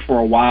 there for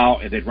a while,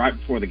 and then right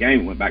before the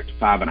game it went back to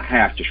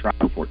 5.5 just right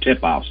before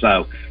tip-off.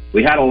 So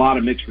we had a lot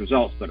of mixed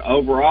results, but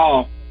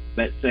overall,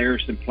 that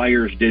Saracen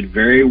players did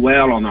very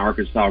well on the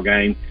Arkansas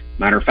game.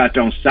 Matter of fact,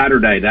 on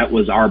Saturday, that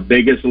was our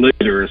biggest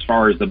loser as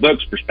far as the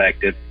books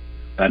perspective.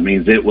 That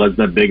means it was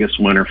the biggest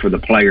winner for the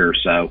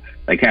players. So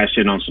they cashed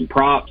in on some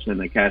props, and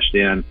they cashed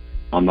in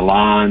on the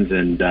lines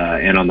and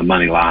on the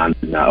money line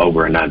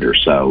over and under.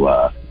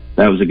 So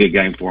that was a good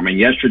game for me.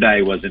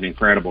 Yesterday was an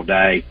incredible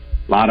day.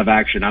 A lot of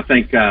action. I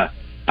think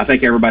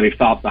everybody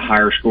thought the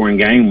higher scoring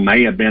game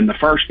may have been the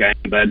first game,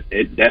 but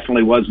it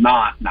definitely was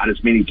not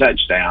as many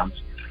touchdowns.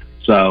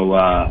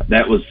 So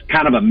that was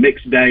kind of a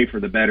mixed day for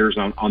the bettors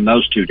on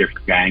those 2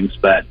 different games.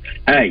 But,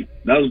 hey,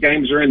 those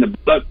games are in the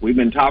book. We've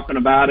been talking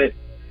about it.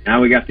 Now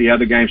we got the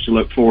other games to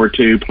look forward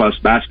to, plus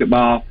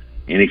basketball.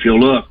 And if you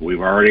look, we've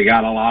already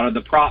got a lot of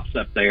the props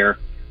up there.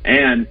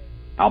 And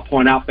I'll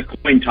point out the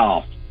coin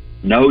toss.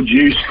 No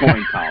juice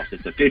coin toss.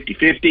 It's a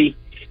 50-50.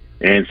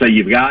 And so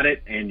you've got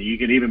it, and you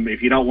can even,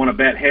 if you don't want to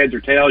bet heads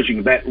or tails, you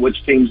can bet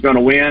which team's going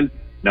to win.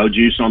 No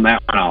juice on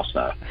that one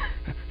also.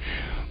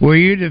 Will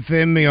you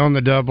defend me on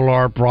the double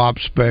R prop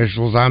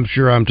specials? I'm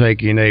sure I'm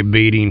taking a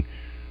beating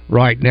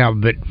right now,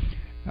 but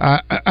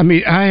I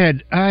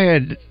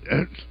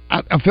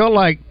felt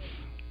like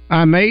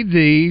I made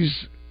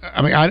these.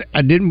 I mean,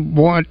 I didn't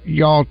want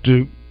you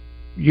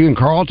and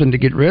Carlton to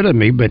get rid of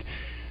me, but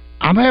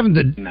I'm having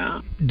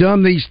to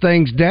dumb these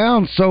things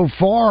down so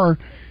far.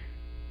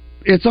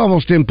 It's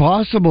almost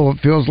impossible, it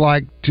feels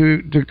like,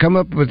 to come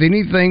up with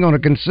anything on a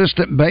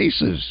consistent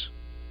basis.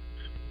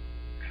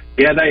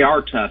 Yeah, they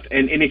are tough.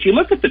 And if you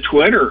look at the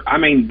Twitter, I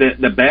mean,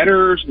 the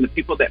bettors and the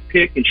people that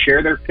pick and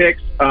share their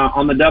picks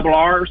on the double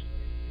R's,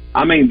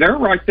 I mean, they're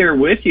right there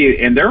with you,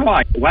 and they're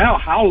like, wow,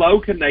 how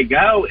low can they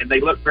go? And they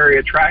look very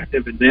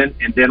attractive, and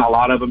then a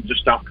lot of them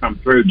just don't come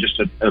through just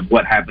of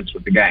what happens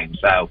with the game.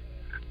 So,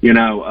 we're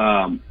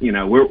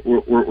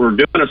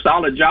doing a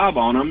solid job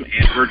on them,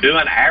 and we're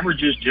doing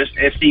averages just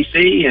SEC,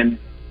 and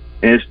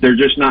they're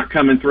just not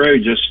coming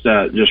through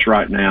just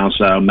right now.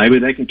 So maybe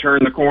they can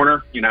turn the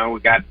corner. We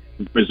got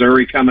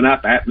Missouri coming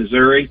up at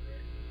Missouri.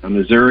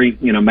 Missouri,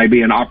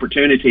 maybe an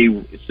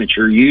opportunity since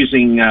you're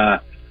using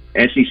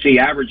SEC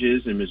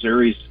averages, and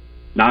Missouri's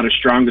not as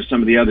strong as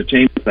some of the other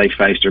teams they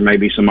faced. There may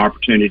be some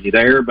opportunity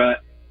there,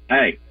 but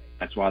hey,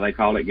 that's why they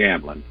call it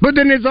gambling. But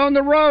then it's on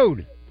the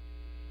road.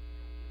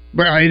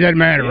 But it doesn't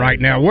matter right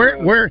now.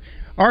 Where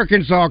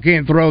Arkansas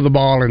can't throw the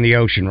ball in the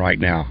ocean right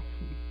now,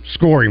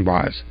 scoring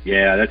wise.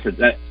 Yeah,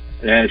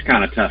 that's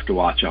kind of tough to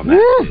watch on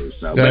that too.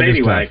 So, but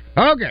anyway,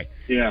 okay,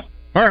 yeah.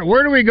 All right,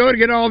 where do we go to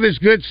get all this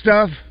good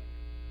stuff?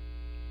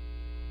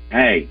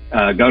 Hey,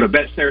 go to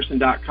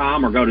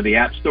BetSaracen.com or go to the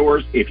app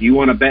stores. If you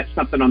want to bet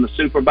something on the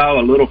Super Bowl,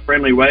 a little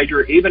friendly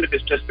wager, even if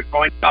it's just a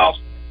coin toss,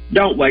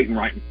 don't wait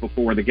right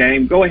before the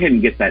game. Go ahead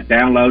and get that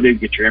downloaded,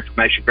 get your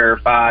information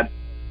verified,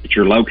 get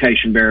your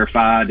location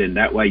verified, and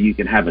that way you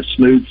can have a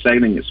smooth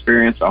sailing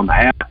experience on the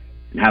app.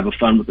 and have a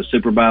fun with the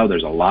Super Bowl.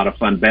 There's a lot of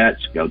fun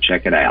bets. Go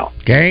check it out.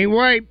 Can't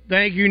wait.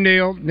 Thank you,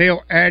 Neil.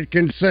 Neil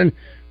Atkinson,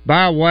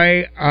 by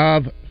way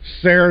of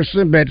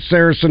Saracen,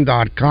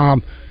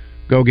 BetSaracen.com.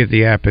 Go get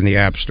the app in the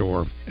App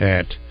Store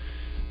at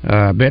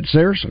Bet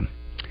Saracen.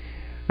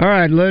 All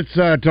right, let's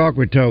talk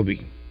with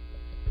Toby.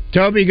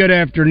 Toby, good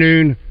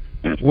afternoon.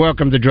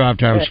 Welcome to Drive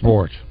Time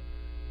Sports.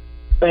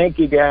 Thank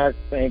you, guys.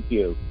 Thank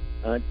you.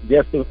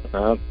 Just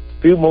a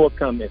few more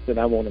comments that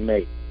I want to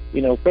make.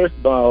 First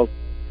of all,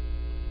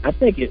 I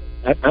believe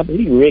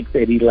Rick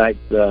said he likes,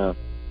 or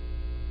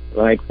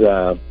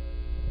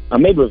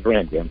maybe it was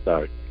Randy, I'm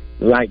sorry,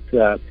 likes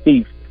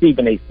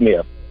Stephen A.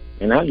 Smith.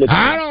 And I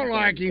don't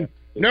like him.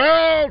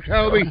 No,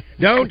 Toby,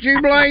 don't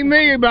you blame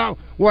me about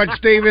what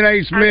Stephen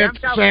A. Smith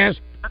says.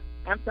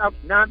 I'm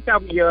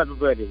talking to your other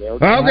buddy there.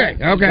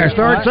 Okay.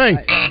 Start saying.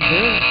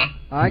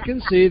 I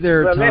can see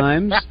there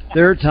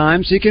are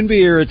times he can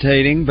be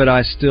irritating, but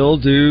I still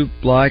do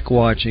like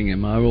watching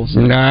him. I will say.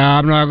 No,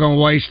 I'm not going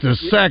to waste a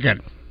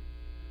second.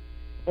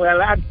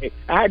 Well,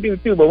 I do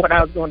too. But what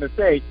I was going to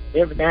say,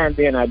 every now and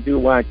then I do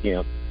watch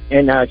him.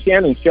 And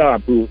Shannon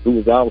Sharp, who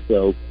was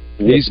also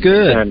he's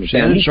good.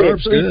 Shannon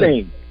Sharp's good.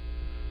 Things.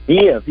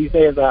 He is. He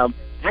says,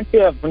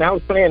 when I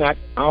was playing, I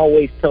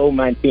always told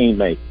my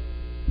teammates,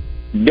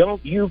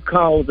 don't you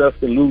cause us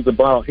to lose the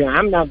ball.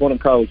 I'm not going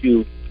to cause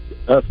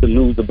us to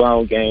lose the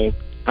ball game.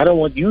 I don't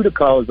want you to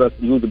cause us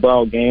to lose the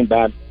ball game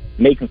by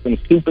making some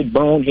stupid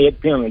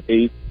bonehead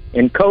penalties.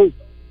 And coach,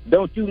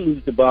 don't you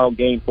lose the ball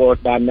game for us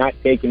by not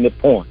taking the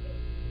point.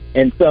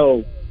 And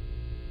so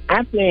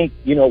I think,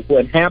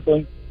 what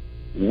happened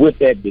with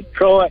that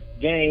Detroit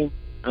game,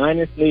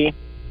 honestly,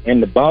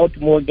 and the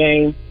Baltimore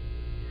game,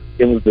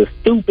 it was the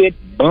stupid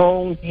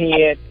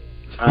bonehead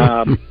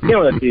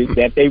penalties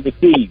that they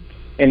received.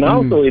 And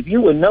also, if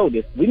you would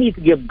notice, we need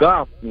to give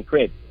Goff some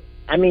credit.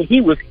 I mean,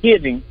 he was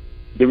hitting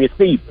the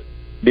receiver.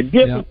 The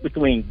difference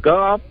between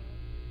Goff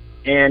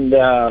and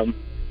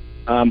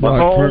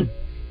Mahomes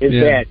is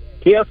that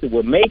Kelsey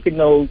was making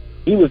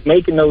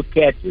those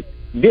catches,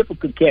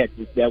 difficult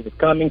catches that was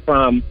coming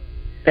from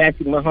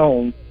Patrick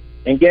Mahomes.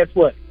 And guess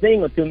what?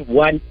 Singleton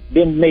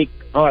didn't make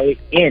hardly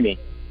any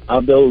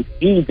of those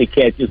easy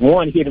catches.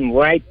 One hit him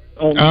right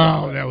on the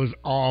ball. That was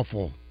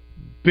awful.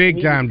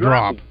 Big time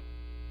drop.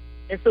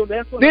 And so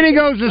that's what then he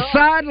goes to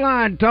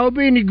sideline,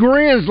 Toby, and he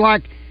grins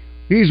like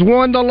he's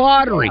won the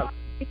lottery. Yeah.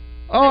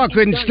 I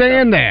couldn't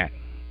stand that.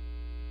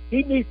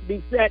 He needs to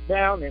be sat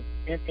down and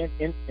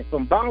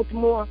from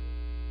Baltimore,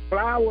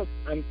 Flowers,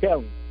 I'm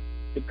telling you,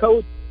 the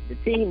coach, the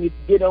team needs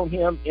to get on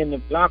him in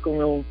the locker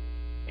room.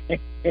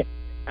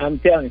 I'm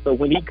telling you. So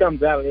when he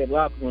comes out of that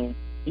locker room,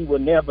 he will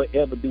never,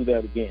 ever do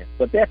that again.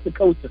 But that's the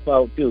coach's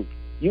fault, too.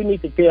 You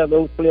need to tell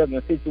those players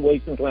in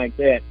situations like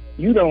that,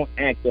 you don't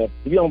act up.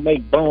 You don't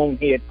make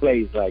bonehead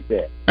plays like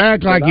that.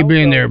 Act like you've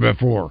been there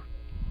before.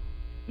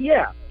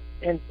 Yeah.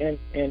 And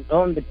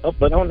on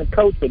the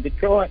coach for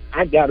Detroit,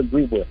 I got to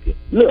agree with you.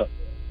 Look,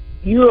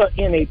 you are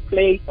in a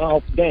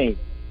playoff game.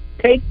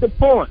 Take the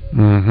point.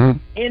 Mm-hmm.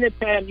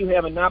 Anytime you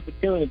have an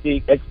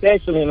opportunity,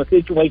 especially in a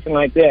situation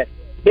like that,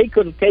 they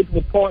could have taken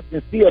the points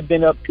and still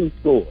been up 2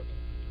 scores.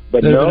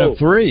 But they'd have been up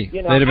 3.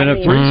 They'd have been up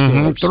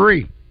 3 scores.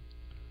 3.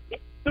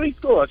 3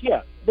 scores,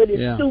 yeah. But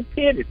it's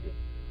stupidity.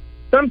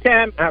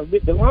 Sometimes,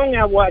 the longer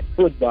I watch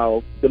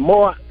football, the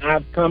more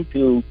I've come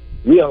to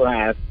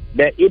realize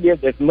that it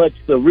is as much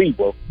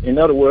cerebral, in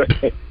other words,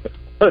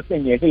 what's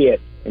in your head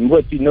and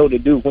what you know to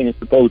do when you're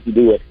supposed to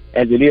do it,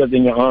 as it is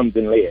in your arms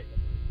and legs.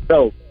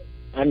 So,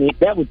 I mean,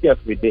 that was just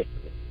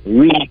ridiculous.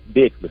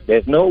 Ridiculous.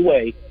 There's no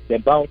way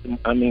that the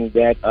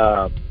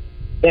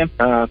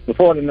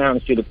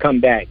 49ers should have come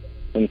back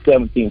from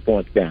 17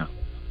 points down.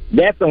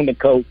 That's on the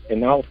coach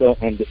and also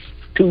on the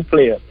 2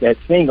 players, that's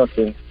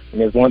Singleton,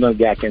 and there's one other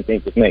guy I can't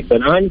think of his name.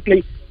 But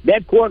honestly,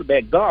 that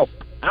quarterback, Goff,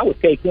 I would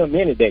take him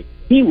any day.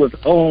 He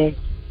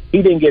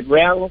didn't get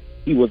rattled.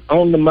 He was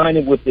on the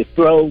money with his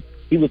throws.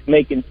 He was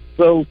making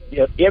throws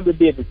every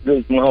bit as good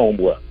as Mahomes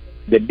was.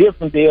 The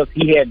difference is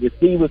he had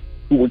receivers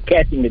who were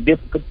catching the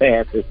difficult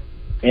passes,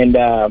 and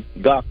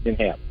Goff didn't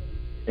have them.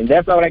 And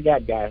that's all I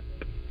got, guys.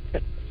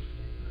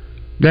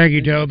 Thank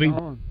you, Toby.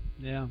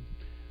 Yeah.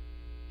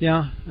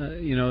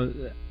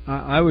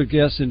 I would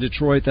guess in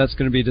Detroit that's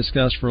going to be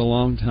discussed for a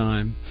long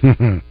time.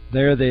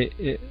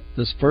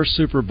 This first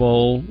Super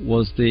Bowl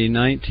was the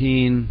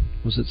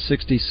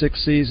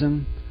 66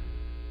 season,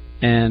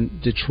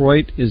 and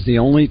Detroit is the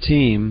only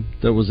team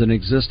that was in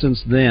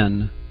existence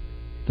then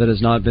that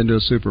has not been to a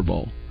Super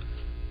Bowl.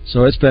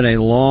 So it's been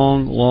a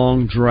long,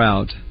 long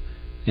drought,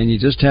 and you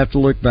just have to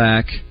look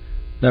back.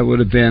 That would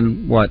have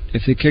been,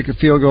 if they kick a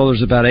field goal,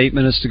 there's about 8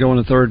 minutes to go in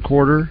the third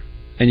quarter,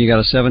 and you got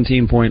a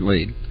 17-point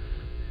lead.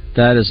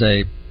 That is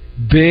a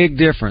big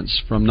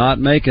difference from not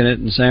making it,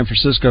 and San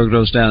Francisco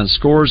goes down and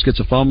scores,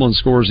 gets a fumble, and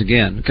scores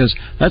again. Because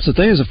that's the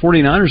thing, is the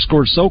 49ers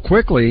scored so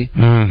quickly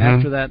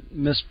after that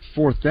missed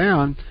 4th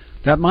down,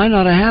 that might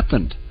not have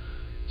happened.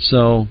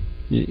 So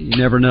you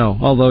never know.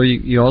 Although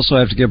you also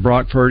have to give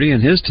Brock Purdy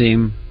and his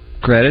team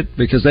credit,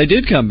 because they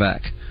did come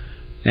back.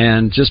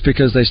 And just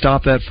because they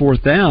stopped that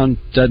fourth down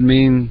doesn't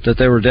mean that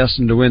they were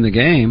destined to win the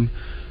game.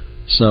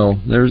 So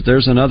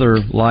there's another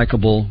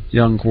likable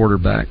young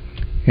quarterback.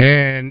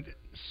 And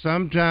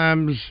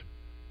sometimes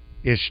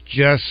it's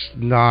just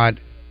not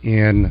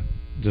in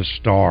the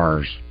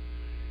stars.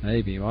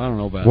 Maybe. Well, I don't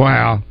know about that.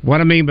 Wow. What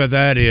I mean by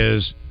that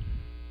is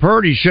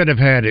Purdy should have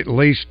had at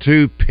least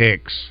 2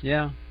 picks.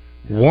 Yeah.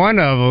 One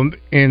of them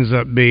ends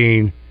up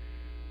being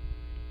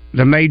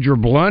the major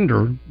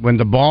blunder when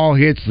the ball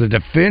hits the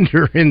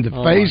defender in the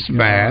face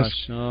mask.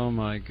 Oh,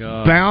 my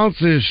God.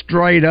 Bounces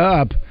straight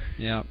up.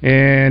 Yeah.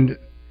 And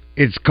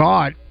it's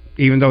caught,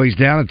 even though he's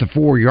down at the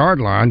 4-yard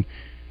line.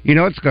 You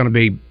know it's going to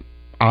be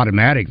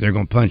automatic. They're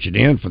going to punch it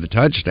in for the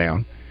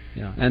touchdown.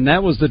 Yeah, and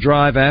that was the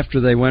drive after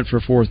they went for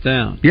fourth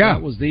down. Yeah.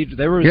 That was they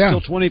were still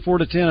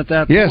 24-10 at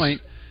that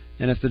point.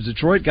 And if the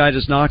Detroit guy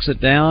just knocks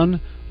it down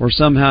or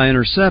somehow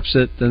intercepts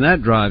it, then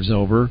that drive's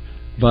over.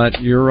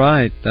 But you're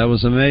right. That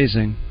was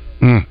amazing.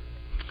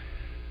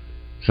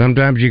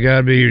 Sometimes you got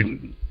to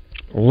be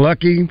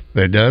lucky,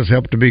 but it does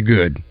help to be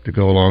good to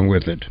go along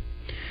with it.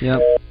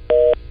 Yep.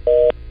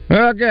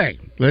 Okay,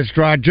 let's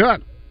try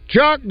Chuck.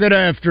 Chuck, good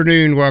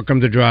afternoon. Welcome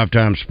to Drive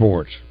Time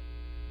Sports.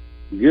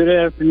 Good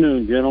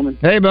afternoon, gentlemen.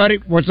 Hey, buddy.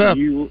 What's up?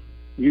 You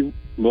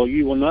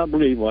will not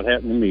believe what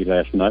happened to me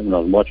last night when I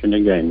was watching the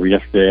game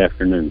yesterday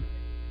afternoon.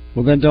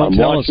 Well, then don't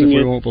tell us if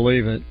we won't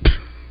believe it.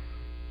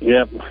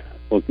 Yep.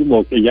 Well,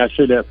 I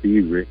said that for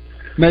you, Rick.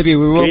 Maybe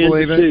we will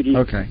believe it. City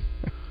okay.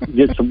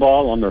 Gets the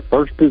ball on their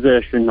first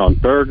possession on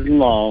 3rd and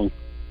long.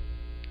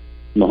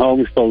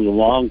 Mahomes throws a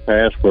long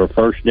pass for a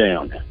first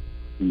down.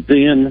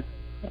 Then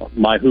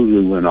my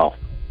Hulu went off.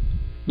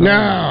 No,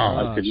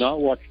 I could not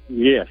watch.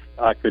 Yes,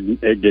 I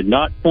could. It did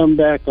not come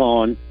back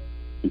on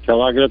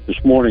until I got up this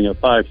morning at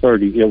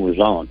 5:30. It was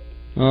on.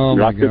 Oh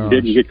my gosh!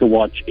 Didn't get to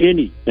watch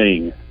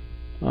anything.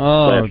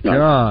 Oh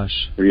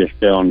gosh! For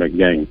yesterday on the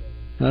game.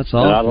 That's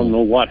awful. And I don't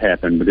know what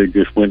happened, but it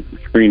just went. The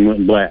screen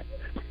went black.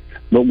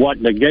 But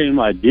what the game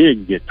I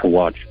did get to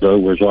watch though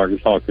was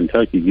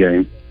Arkansas-Kentucky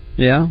game.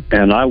 Yeah.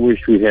 And I wish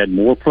we had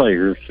more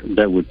players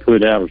that would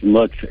put out as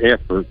much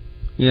effort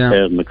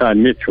as Mekhi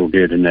Mitchell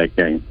did in that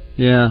game.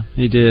 Yeah,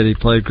 he did. He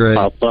played great.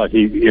 I thought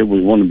it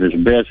was one of his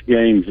best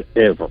games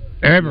ever.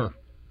 Ever.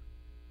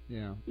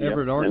 Yeah,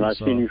 ever at Arkansas. And I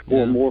seen him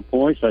score more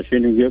points. I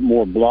seen him get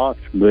more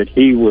blocks, but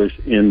he was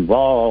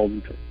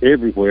involved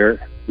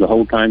everywhere the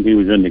whole time he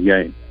was in the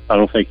game. I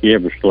don't think he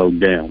ever slowed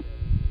down.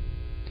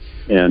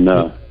 And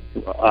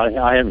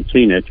I haven't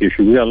seen that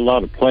issue. We got a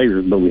lot of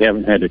players, but we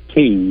haven't had a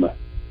team,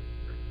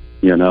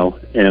 you know.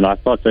 And I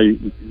thought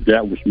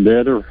that was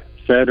better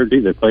Saturday.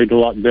 They played a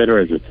lot better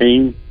as a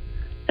team.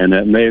 And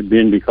that may have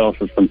been because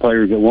of some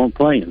players that weren't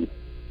playing.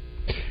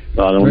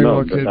 I don't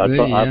know. But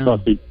I thought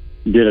he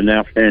did an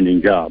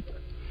outstanding job.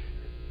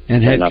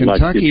 And had I'd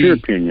Kentucky, like to get your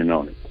opinion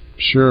on it.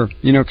 Sure.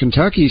 You know,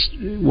 Kentucky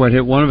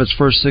hit one of its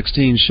first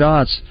 16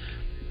 shots,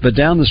 but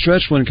down the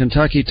stretch when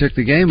Kentucky took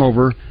the game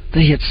over,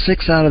 they hit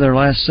 6 out of their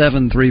last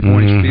 7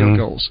 3-point field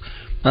goals.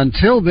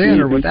 Until then,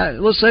 or with that,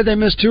 let's say they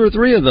missed 2 or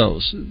 3 of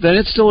those, then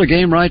it's still a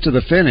game right to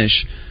the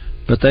finish.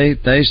 But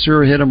they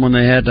sure hit them when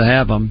they had to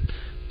have them.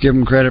 Give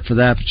them credit for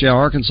that. But yeah,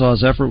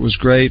 Arkansas's effort was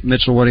great.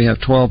 Mitchell, what do you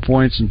have, 12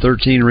 points and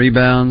 13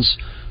 rebounds,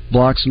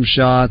 blocked some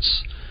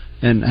shots.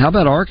 And how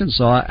about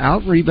Arkansas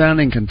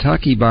out-rebounding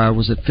Kentucky by,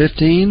 was it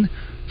 15?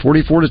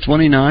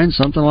 44-29,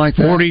 something like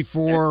that?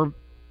 44,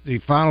 the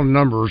final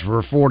numbers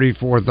were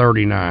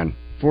 44-39.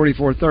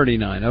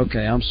 44-39,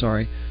 okay, I'm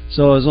sorry.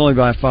 So it was only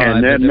by 5,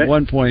 and at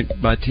one point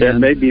by 10. That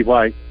may be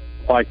why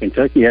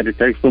Kentucky had to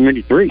take so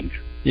many threes.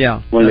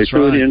 Yeah, when they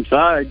threw it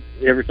inside,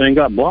 everything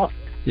got blocked.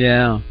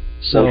 Yeah.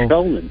 So or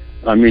stolen.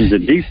 I mean, the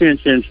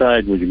defense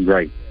inside was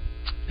great.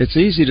 It's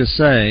easy to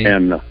say,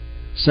 and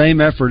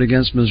same effort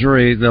against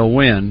Missouri, they'll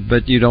win,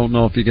 but you don't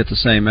know if you get the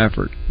same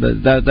effort.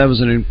 But that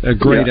was a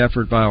great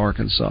effort by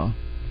Arkansas.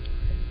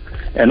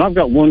 And I've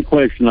got one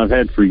question I've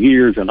had for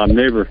years, and I've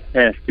never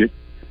asked it.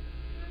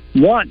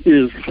 What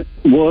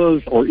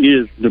was or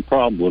is the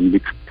problem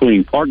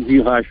between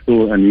Parkview High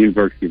School and the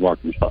University of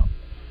Arkansas?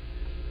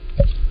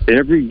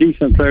 Every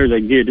decent player they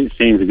get, it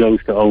seems,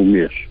 goes to Ole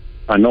Miss.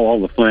 I know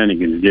all the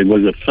Flanagans did.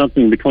 Was it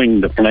something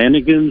between the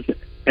Flanagans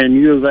and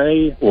U of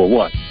A, or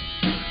what?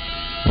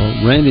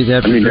 Well, Randy'd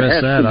have to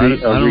address that. I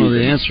don't know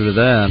the answer to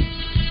that.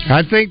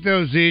 I think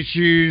those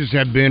issues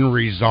have been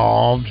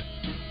resolved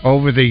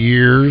over the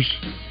years.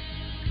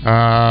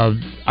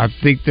 I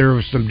think there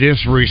was some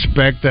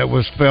disrespect that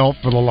was felt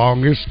for the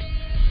longest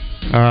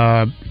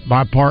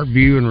by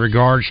Parkview in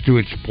regards to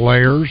its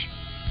players.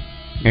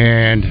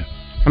 And,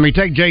 I mean,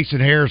 take Jason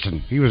Harrison.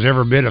 He was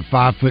every bit of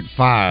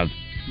 5'5".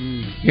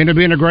 Ended up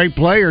being a great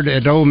player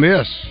at Ole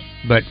Miss,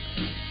 but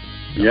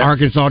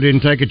Arkansas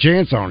didn't take a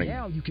chance on him.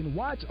 Now you can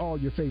watch all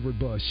your favorite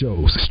Buzz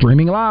shows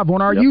streaming live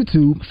on our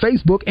YouTube,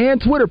 Facebook, and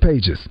Twitter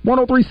pages.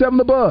 103.7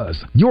 The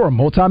Buzz, your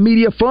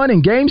multimedia fun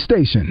and game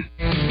station.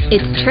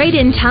 It's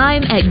trade-in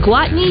time at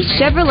Gwatney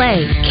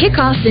Chevrolet. Kick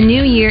off the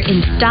new year in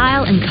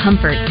style and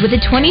comfort with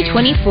the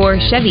 2024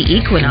 Chevy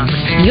Equinox.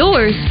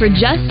 Yours for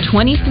just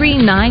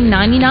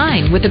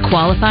 $23,999 with a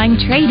qualifying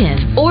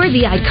trade-in. Or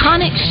the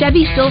iconic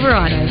Chevy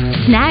Silverado.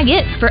 Snag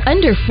it for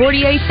under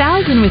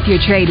 $48,000 with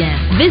your trade-in.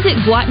 Visit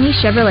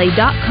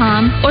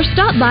GwatneyChevrolet.com or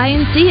stop by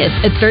and see us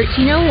at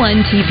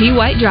 1301 TP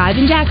White Drive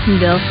in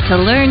Jacksonville to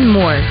learn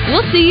more.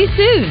 We'll see you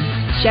soon.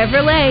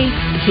 Chevrolet.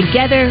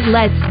 Together,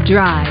 let's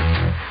drive.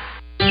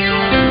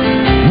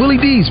 Willie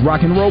D's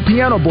Rock and Roll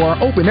Piano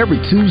Bar open every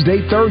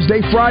Tuesday,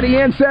 Thursday,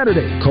 Friday, and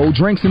Saturday. Cold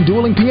drinks and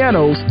dueling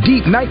pianos.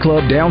 Deep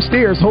Nightclub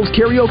downstairs hosts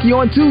karaoke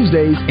on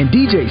Tuesdays and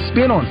DJ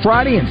Spin on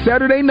Friday and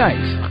Saturday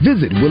nights.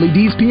 Visit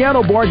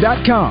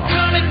WillieD'sPianoBar.com.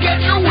 Gonna get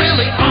your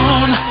Willie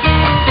on.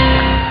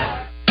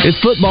 It's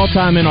football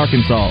time in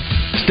Arkansas.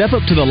 Step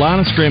up to the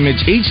line of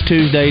scrimmage each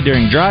Tuesday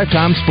during Drive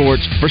Time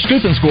Sports for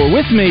Scoop and Score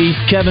with me,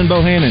 Kevin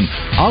Bohannon.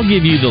 I'll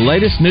give you the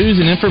latest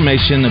news and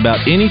information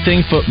about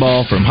anything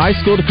football from high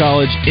school to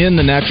college in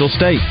the Natural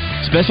State.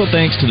 Special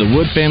thanks to the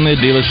Wood family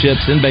of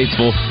dealerships in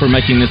Batesville for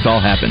making this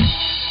all happen.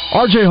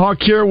 RJ Hawk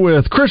here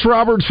with Chris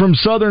Roberts from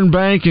Southern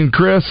Bank. And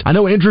Chris, I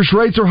know interest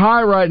rates are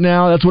high right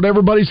now. That's what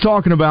everybody's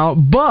talking about.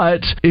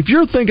 But if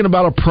you're thinking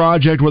about a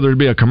project, whether it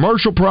be a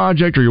commercial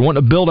project or you want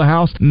to build a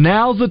house,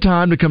 now's the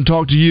time to come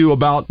talk to you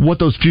about what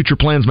those future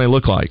plans may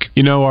look like.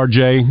 You know,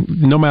 RJ,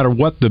 no matter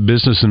what the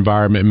business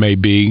environment may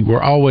be, we're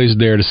always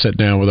there to sit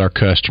down with our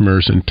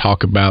customers and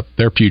talk about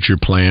their future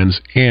plans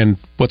and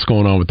what's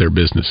going on with their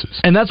businesses.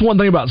 And that's one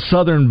thing about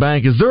Southern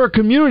Bank is they're a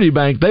community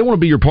bank. They want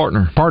to be your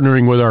partner.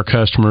 Partnering with our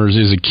customers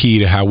is a key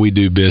to how we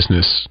do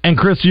business. And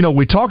Chris, you know,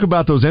 we talk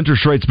about those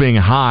interest rates being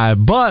high,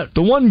 but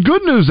the one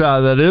good news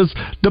out of that is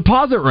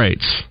deposit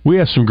rates. We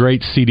have some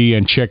great CD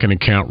and checking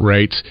account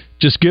rates.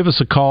 Just give us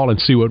a call and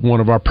see what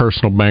one of our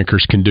personal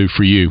bankers can do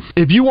for you.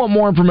 If you want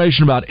more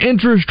information about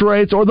interest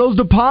rates or those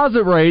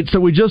deposit rates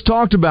that we just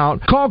talked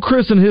about, call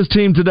Chris and his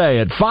team today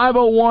at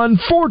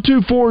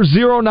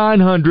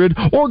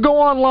 501-424-0900 or go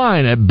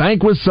online at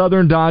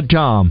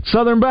bankwithsouthern.com.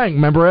 Southern Bank,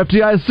 member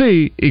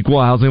FDIC,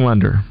 equal housing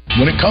lender.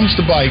 When it comes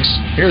to bikes,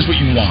 here's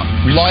what you want.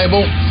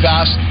 Reliable,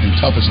 fast, and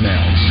tough as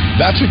nails.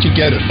 That's what you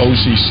get at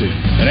OCC.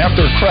 And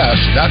after a crash,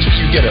 that's what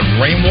you get at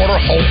Rainwater,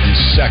 Holt, and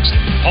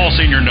Sexton. Paul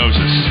Sr. knows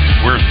us.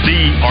 We're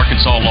the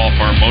Arkansas law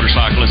firm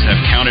motorcyclists have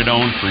counted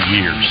on for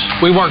years.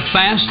 We work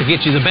fast to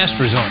get you the best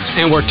results,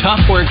 and we're tough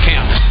where it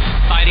counts.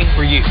 Fighting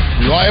for you.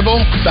 Reliable,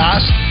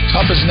 fast,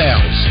 tough as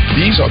nails.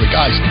 These are the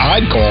guys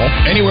I'd call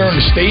anywhere in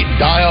the state.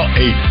 Dial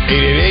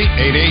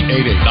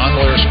 888-8888.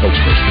 Non-lawyer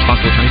spokesperson.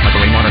 Responsible attorney,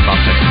 Michael Rainwater,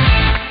 Bob Texas.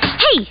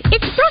 Hey,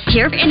 it's Brooke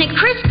here, and at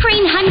Chris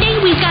Crane Hyundai,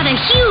 we've got a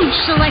huge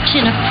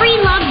selection of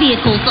pre-loved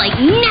vehicles like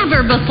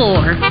never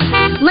before.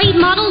 Late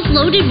models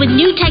loaded with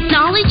new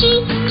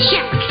technology?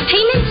 Check.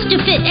 Payments to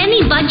fit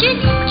any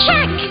budget?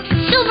 Check.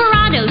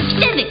 Silverados,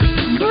 Civics,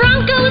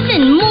 Broncos,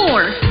 and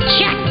more.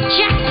 Check,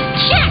 check,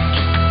 check.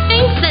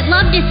 Banks that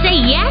love to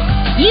say yes?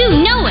 You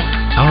know it.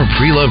 Our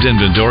pre-loved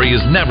inventory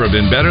has never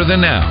been better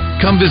than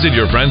now. Come visit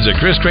your friends at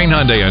Chris Crane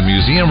Hyundai on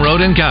Museum Road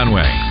in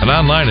Conway and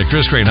online at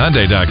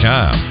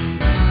chriscranehyundai.com.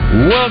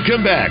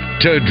 Welcome back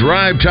to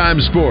Drive Time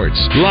Sports,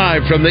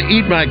 live from the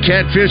Eat My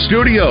Catfish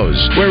studios,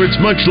 where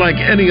it's much like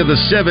any of the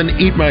 7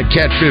 Eat My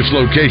Catfish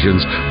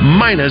locations,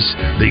 minus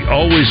the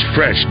always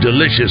fresh,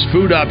 delicious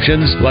food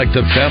options like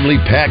the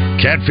family pack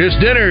catfish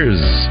dinners.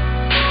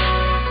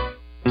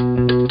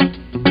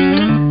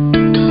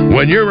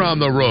 When you're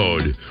on the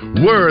road,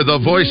 we're the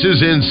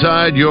voices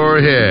inside your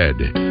head.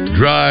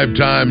 Drive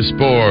Time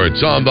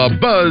Sports on the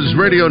Buzz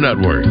Radio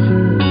Network.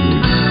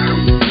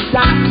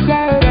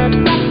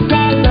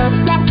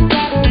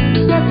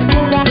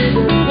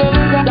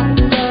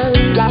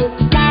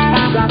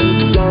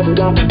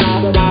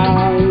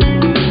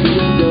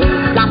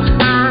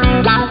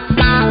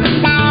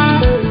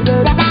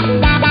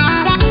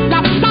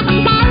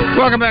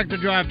 Welcome back to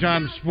Drive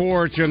Time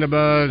Sports on the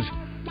Buzz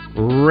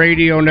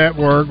Radio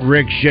Network.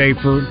 Rick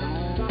Shaeffer.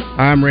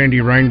 I'm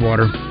Randy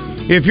Rainwater.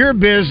 If your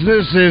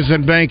business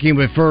isn't banking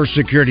with First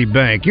Security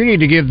Bank, you need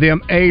to give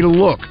them a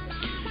look.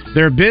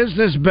 Their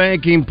business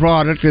banking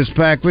product is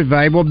packed with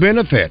valuable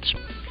benefits,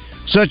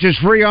 such as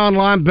free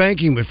online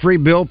banking with free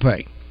bill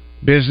pay,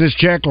 business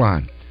check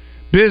line,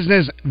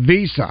 business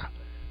Visa,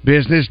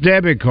 business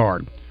debit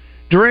card,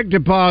 direct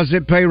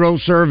deposit payroll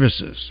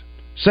services,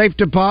 safe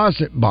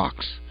deposit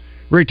box,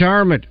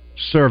 retirement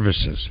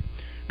services,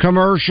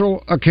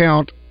 commercial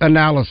account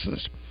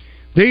analysis.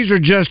 These are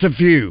just a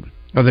few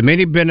of the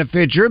many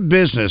benefits your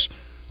business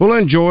will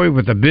enjoy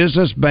with a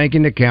business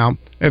banking account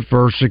at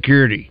First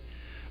Security.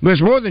 But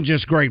it's more than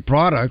just great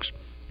products.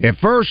 At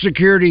First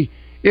Security,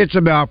 it's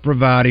about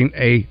providing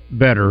a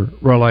better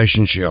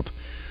relationship.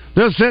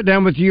 They'll sit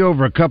down with you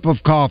over a cup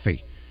of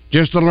coffee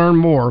just to learn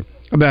more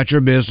about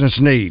your business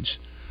needs.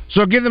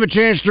 So give them a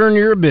chance to earn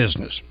your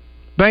business.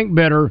 Bank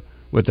better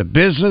with a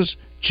business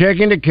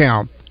checking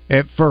account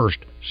at First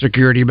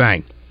Security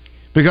Bank.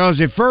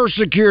 Because at First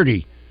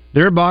Security,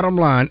 their bottom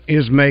line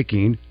is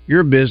making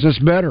your business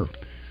better.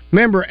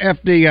 Member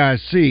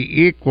FDIC,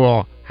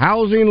 equal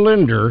housing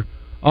lender,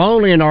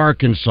 only in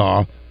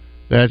Arkansas.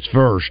 That's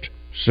First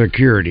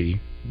Security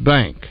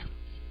Bank.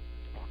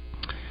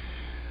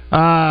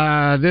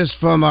 This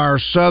from our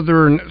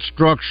Southern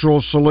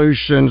Structural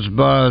Solutions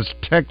Buzz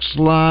text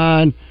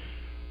line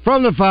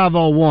from the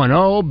 501.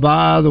 Oh,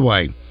 by the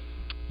way,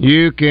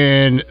 you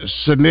can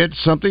submit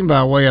something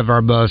by way of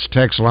our Buzz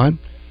text line,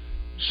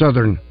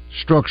 Southern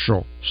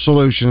Structural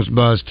Solutions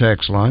Buzz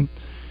text line,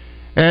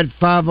 at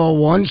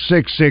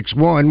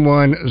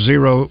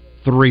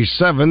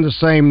 501-661-1037, the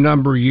same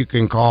number you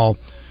can call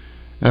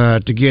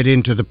to get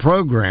into the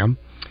program.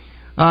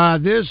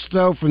 This,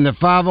 though, from the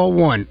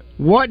 501.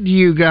 What do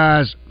you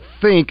guys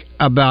think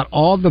about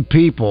all the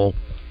people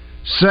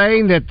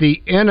saying that the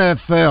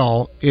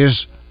NFL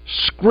is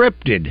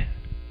scripted?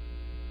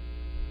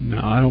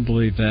 No, I don't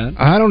believe that.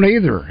 I don't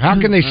either. How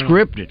can they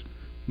script it?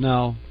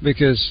 No,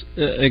 because,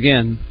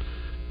 again,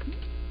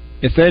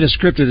 if they'd have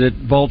scripted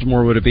it,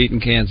 Baltimore would have beaten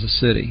Kansas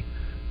City.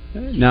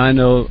 Now, I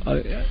know...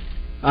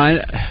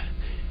 I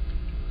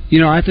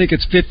think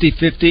it's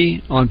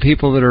 50-50 on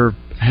people that are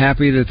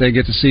happy that they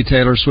get to see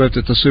Taylor Swift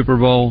at the Super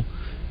Bowl.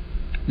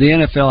 The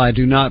NFL, I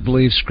do not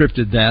believe,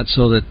 scripted that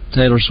so that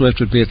Taylor Swift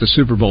would be at the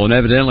Super Bowl. And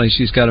evidently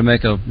she's got to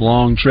make a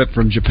long trip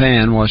from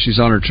Japan while she's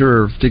on her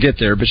tour to get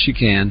there, but she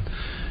can.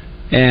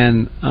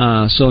 And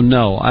so,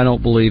 no, I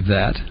don't believe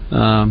that.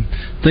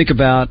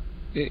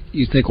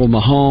 You think, well,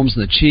 Mahomes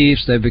and the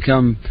Chiefs, they've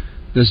become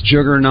this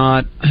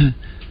juggernaut.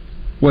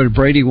 What,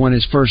 Brady won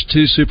his first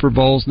 2 Super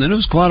Bowls, and then it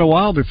was quite a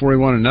while before he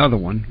won another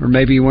one. Or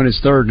maybe he won his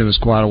third, and it was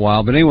quite a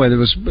while. But anyway, there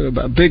was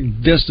a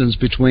big distance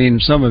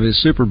between some of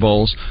his Super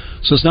Bowls,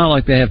 so it's not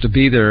like they have to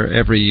be there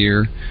every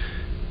year.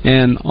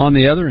 And on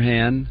the other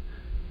hand,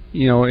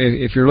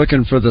 if you're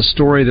looking for the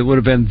story that would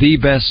have been the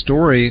best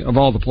story of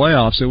all the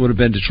playoffs, it would have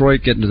been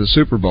Detroit getting to the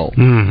Super Bowl.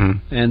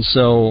 Mm-hmm. And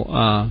so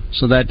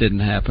that didn't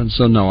happen.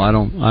 So no, I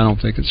don't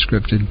think it's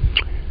scripted.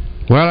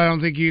 Well, I don't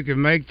think you can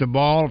make the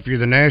ball, if you're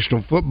the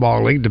National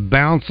Football League, to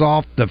bounce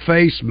off the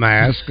face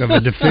mask of a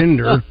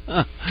defender.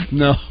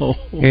 No.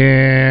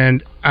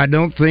 And I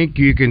don't think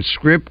you can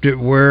script it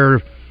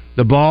where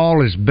the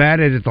ball is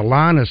batted at the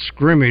line of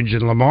scrimmage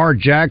and Lamar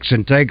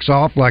Jackson takes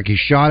off like he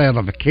shot out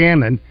of a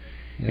cannon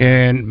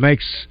and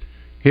makes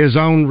his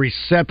own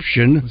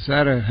reception. Was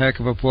that a heck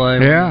of a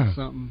play? Yeah.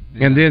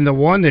 And then the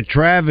one that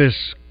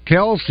Travis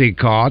Kelce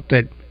caught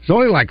that... It's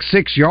only like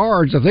 6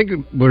 yards. I think it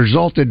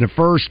resulted in a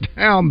first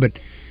down, but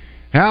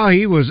how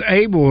he was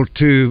able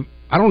to,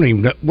 I don't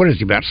even know, what is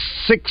he, about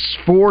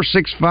 6'4",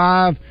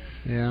 6'5",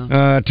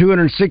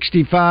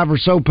 265 or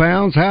so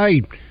pounds, how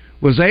he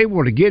was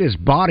able to get his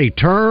body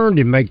turned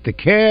and make the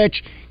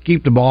catch,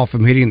 keep the ball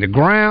from hitting the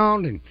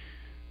ground. And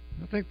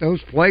I think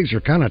those plays are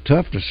kind of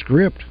tough to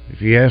script,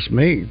 if you ask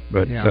me.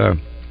 But,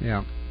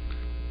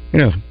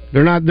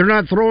 they're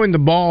not throwing the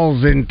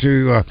balls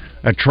into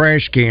a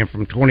trash can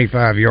from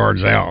 25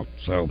 yards out.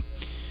 So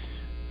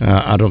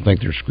I don't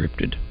think they're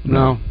scripted.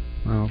 No,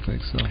 I don't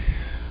think so.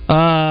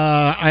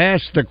 I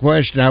asked the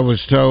question. I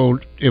was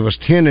told it was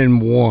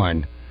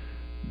 10-1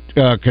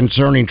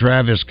 concerning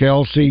Travis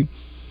Kelce,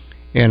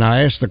 and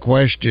I asked the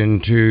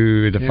question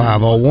to the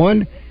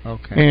 501,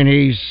 and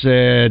he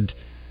said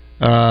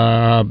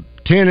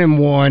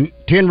 10-1,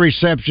 10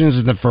 receptions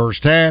in the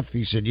first half.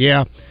 He said,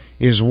 yeah.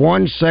 His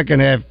 1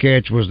 second-half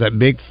catch was that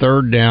big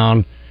third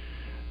down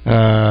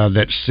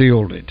that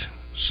sealed it.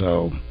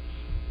 So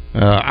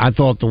I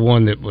thought the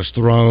one that was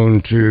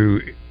thrown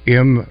to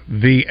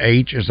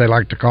MVH, as they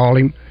like to call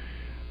him,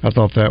 I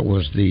thought that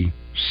was the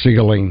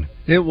sealing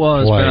It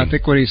was, play. But I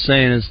think what he's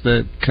saying is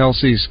that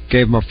Kelsey's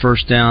gave him a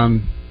first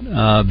down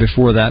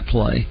before that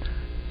play.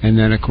 And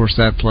then, of course,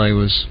 that play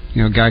was,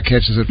 guy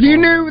catches it. You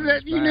knew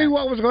that. You knew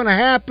what was going to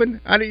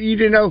happen. You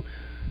didn't know.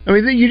 I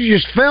mean, you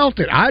just felt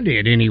it. I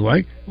did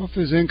anyway. Well, if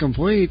it's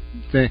incomplete,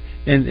 and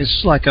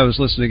it's like I was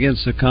listening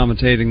against the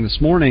commentating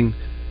this morning,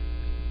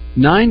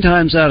 9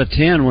 times out of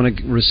 10, when a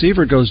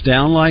receiver goes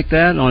down like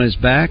that on his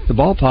back, the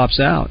ball pops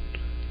out.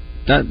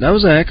 That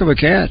was a heck of a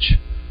catch.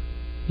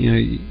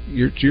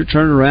 You're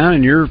turning around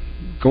and you're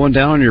going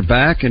down on your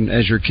back, and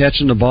as you're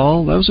catching the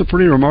ball, that was a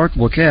pretty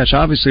remarkable catch.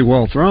 Obviously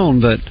well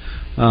thrown, but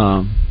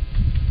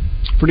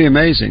pretty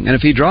amazing. And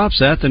if he drops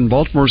that, then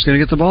Baltimore's going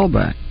to get the ball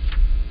back.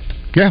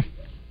 Yeah.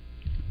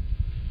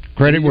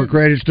 Credit where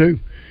credit's due.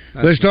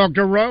 Let's talk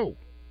to Roe.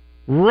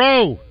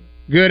 Roe,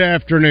 good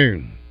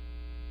afternoon.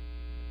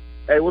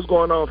 Hey, what's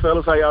going on,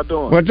 fellas? How y'all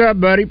doing? What's up,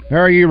 buddy? How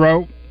are you,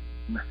 Roe?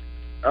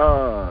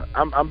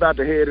 I'm about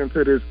to head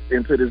into this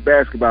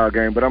basketball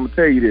game, but I'm gonna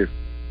tell you this: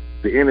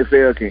 the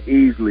NFL can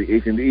easily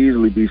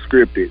be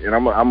scripted, and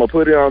I'm gonna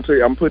put it on to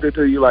you. I'm putting it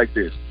to you like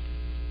this.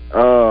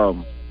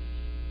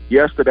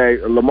 Yesterday,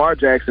 Lamar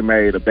Jackson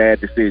made a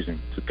bad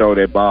decision to throw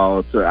that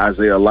ball to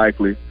Isaiah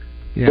Likely,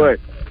 but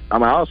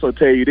I'm gonna also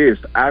tell you this: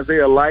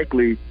 Isaiah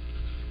Likely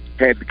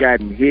had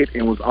gotten hit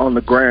and was on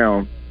the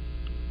ground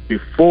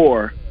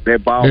before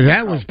that ball.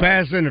 That was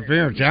pass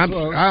interference.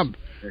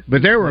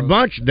 But there were a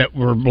bunch that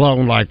were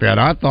blown like that.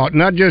 I thought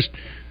not just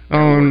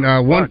on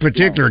one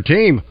particular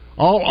team,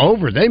 all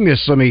over. They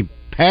missed so many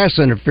pass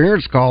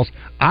interference calls.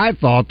 I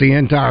thought the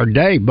entire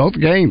day, both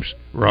games,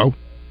 Ro.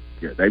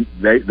 Yeah,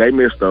 they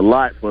missed a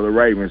lot for the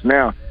Ravens.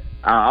 Now,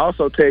 I'll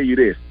also tell you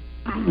this,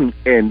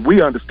 and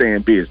we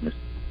understand business.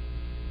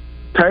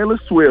 Taylor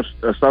Swift's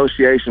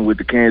association with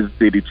the Kansas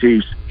City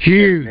Chiefs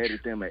huge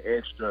netted them an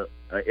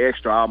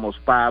extra almost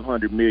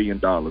 $500 million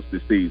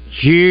this season.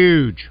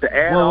 Huge.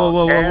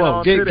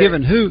 Whoa!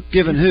 Given who?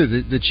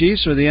 The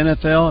Chiefs or the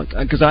NFL?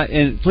 Because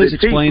please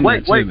explain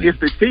that to me. It's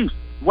the Chiefs.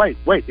 Wait,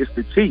 it's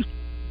the Chiefs.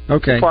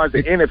 Okay. As far as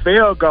the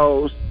NFL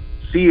goes,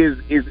 she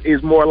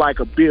is more like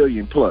 $1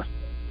 billion plus.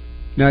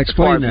 Now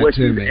explain that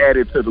to me.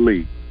 Added to the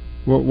league.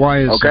 Well,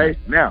 why is okay?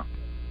 that? Now,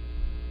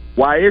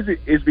 why is it?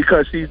 It's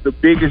because she's the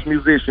biggest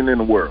musician in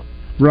the world.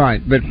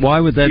 Right, but why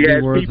would that be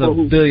worth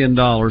 $1 billion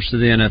to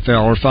the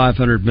NFL or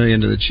 $500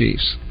 million to the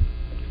Chiefs?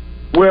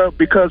 Well,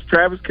 because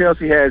Travis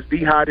Kelce has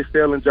the hottest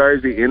selling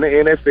jersey in the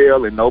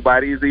NFL, and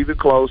nobody is even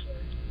close.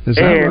 Is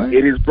that right?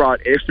 It has brought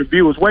extra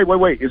viewers. Wait!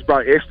 It's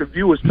brought extra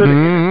viewers to the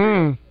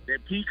NFL.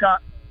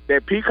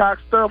 That Peacock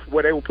stuff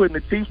where they were putting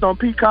the Chiefs on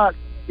Peacock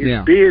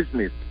is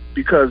business.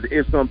 Because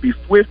it's going to be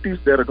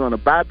Swifties that are going to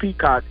buy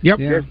Peacock. Yep.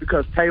 Just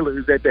because Taylor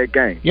is at that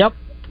game. Yep.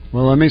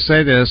 Well, let me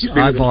say this: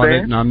 I bought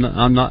it, and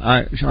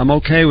I'm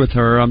okay with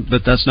her,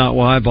 but that's not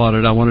why I bought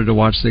it. I wanted to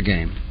watch the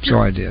game, so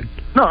I did.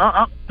 No,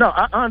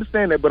 I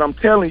understand that, but I'm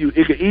telling you,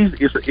 it could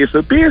it's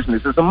a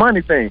business. It's a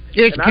money thing.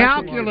 It's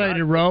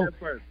calculated, Ro.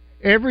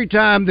 Every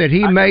time that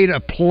he made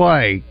a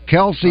play,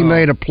 Kelce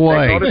made a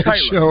play,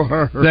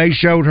 they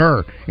showed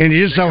her. And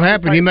it just so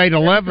happened he made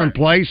 11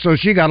 plays, so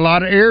she got a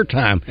lot of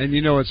airtime. And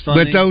you know what's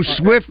funny? But those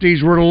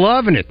Swifties were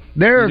loving it.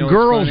 There are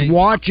girls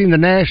watching the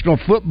National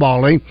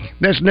Football League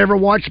that's never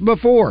watched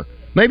before.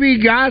 Maybe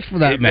guys, for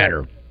that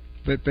matter.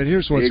 But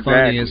here's what's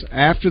funny is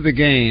after the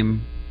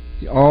game,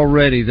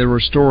 already there were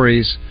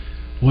stories,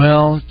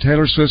 well,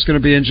 Taylor Swift's going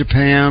to be in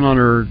Japan on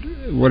her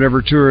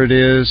whatever tour it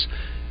is.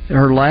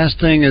 Her last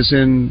thing is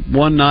in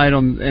one night,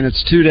 and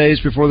it's 2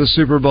 days before the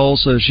Super Bowl,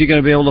 so is she going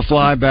to be able to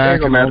fly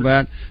back and all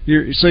that?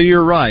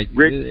 You're right.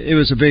 Rick, it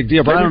was a big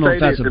deal, but I don't know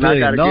if that's $1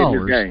 billion.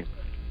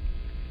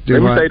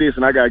 Let me say this,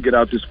 and I got to get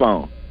off this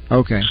phone.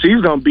 Okay.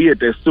 She's going to be at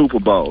that Super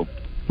Bowl.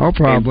 Oh,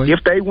 probably. And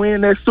if they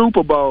win that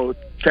Super Bowl,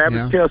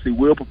 Travis Kelce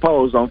will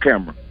propose on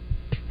camera.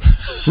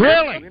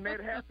 Really?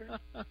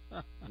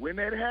 When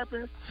that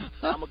happens,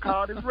 I'm going to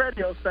call this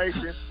radio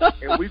station,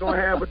 and we're going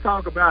to have a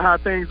talk about how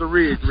things are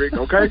rigged, Rick,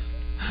 okay?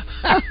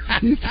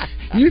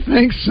 You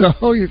think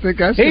so? You think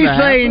that's He's happen?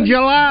 saying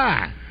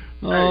July.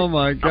 Oh,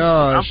 my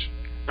gosh.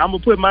 I'm going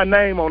to put my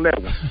name on that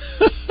one.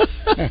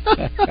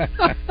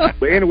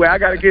 But anyway, I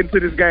got to get into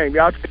this game.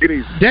 Y'all take it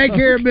easy. Take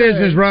care of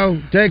business, bro.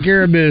 Take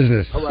care of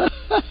business. All right.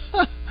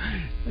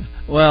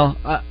 Well,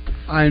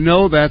 I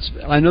know the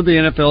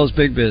NFL is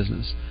big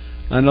business.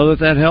 I know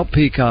that helped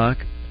Peacock.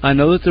 I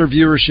know that their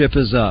viewership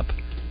is up.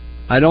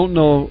 I don't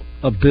know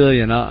 $1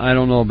 billion. I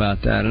don't know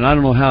about that, and I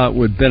don't know how it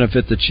would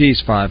benefit the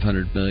Chiefs.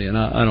 $500 million.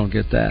 I don't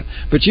get that.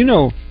 But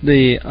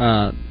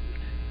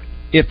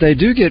if they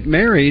do get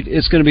married,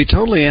 it's going to be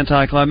totally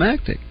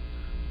anticlimactic.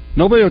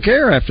 Nobody will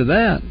care after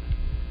that.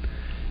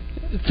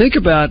 Think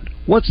about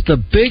what's the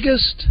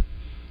biggest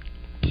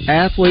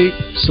athlete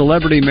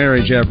celebrity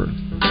marriage ever.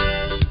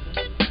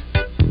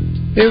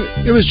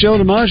 It was Joe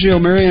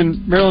DiMaggio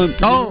marrying Marilyn.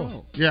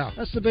 Oh, yeah,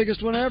 that's the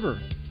biggest one ever.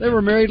 They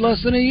were married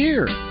less than a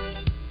year.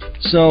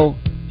 So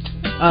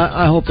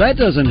I hope that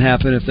doesn't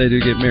happen if they do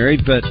get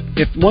married. But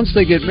if once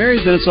they get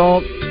married, then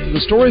the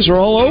stories are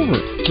all over.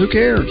 Who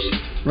cares,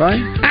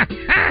 right?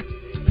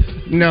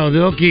 No,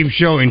 they'll keep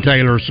showing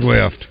Taylor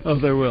Swift. Oh,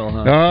 they will,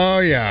 huh? Oh,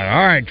 yeah.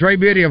 All right, Trey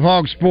Biddy of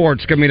Hog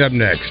Sports coming up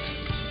next.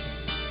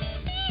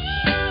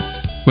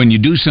 When you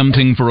do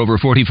something for over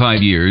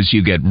 45 years,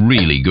 you get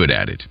really good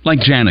at it. Like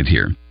Janet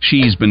here.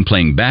 She's been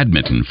playing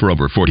badminton for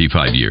over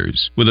 45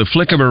 years. With a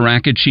flick of her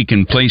racket, she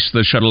can place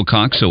the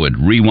shuttlecock so it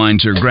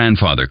rewinds her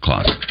grandfather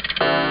clock.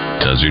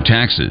 Does her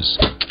taxes.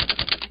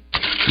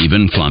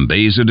 Even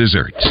flambés a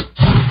dessert.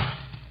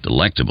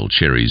 Delectable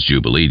Cherries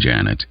Jubilee,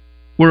 Janet.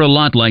 We're a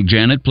lot like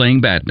Janet playing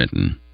badminton.